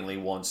significantly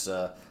once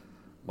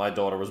my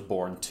daughter was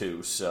born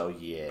too. So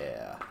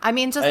yeah. I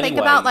mean, just think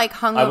about hungover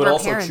parenting. I would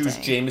also choose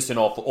Jameson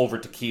over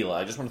tequila.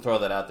 I just want to throw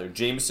that out there.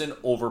 Jameson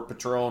over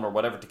Patron or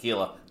whatever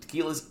tequila.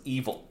 Tequila's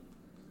evil.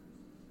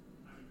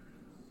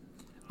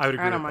 I would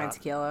agree. I don't with mind that.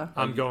 tequila.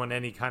 I'm going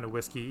any kind of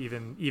whiskey,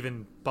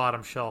 even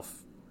bottom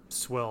shelf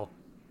swill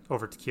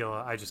over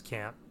tequila. I just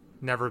can't.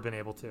 Never been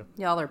able to.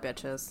 Y'all are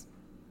bitches.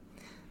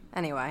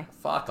 Anyway.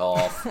 Fuck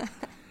off.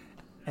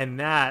 And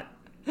that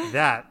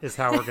is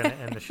how we're going to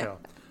end the show.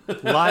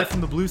 Live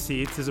from the Blue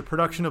Seats is a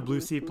production of Blue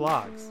Seat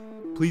Blogs.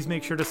 Please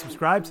make sure to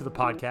subscribe to the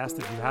podcast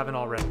if you haven't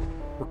already.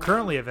 We're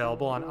currently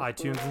available on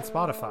iTunes and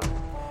Spotify.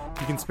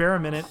 If you can spare a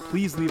minute,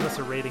 please leave us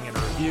a rating and a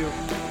review,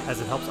 as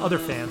it helps other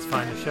fans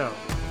find the show.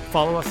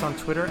 Follow us on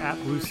Twitter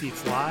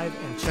 @BlueSeatsLive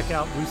and check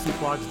out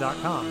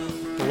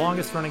BlueSeatBlogs.com, the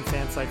longest-running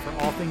fan site for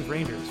all things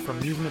Rangers, from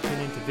news and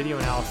opinion to video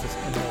analysis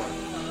and more.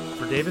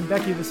 For Dave and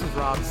Becky, this is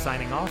Rob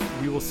signing off.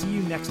 We will see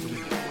you next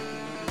week.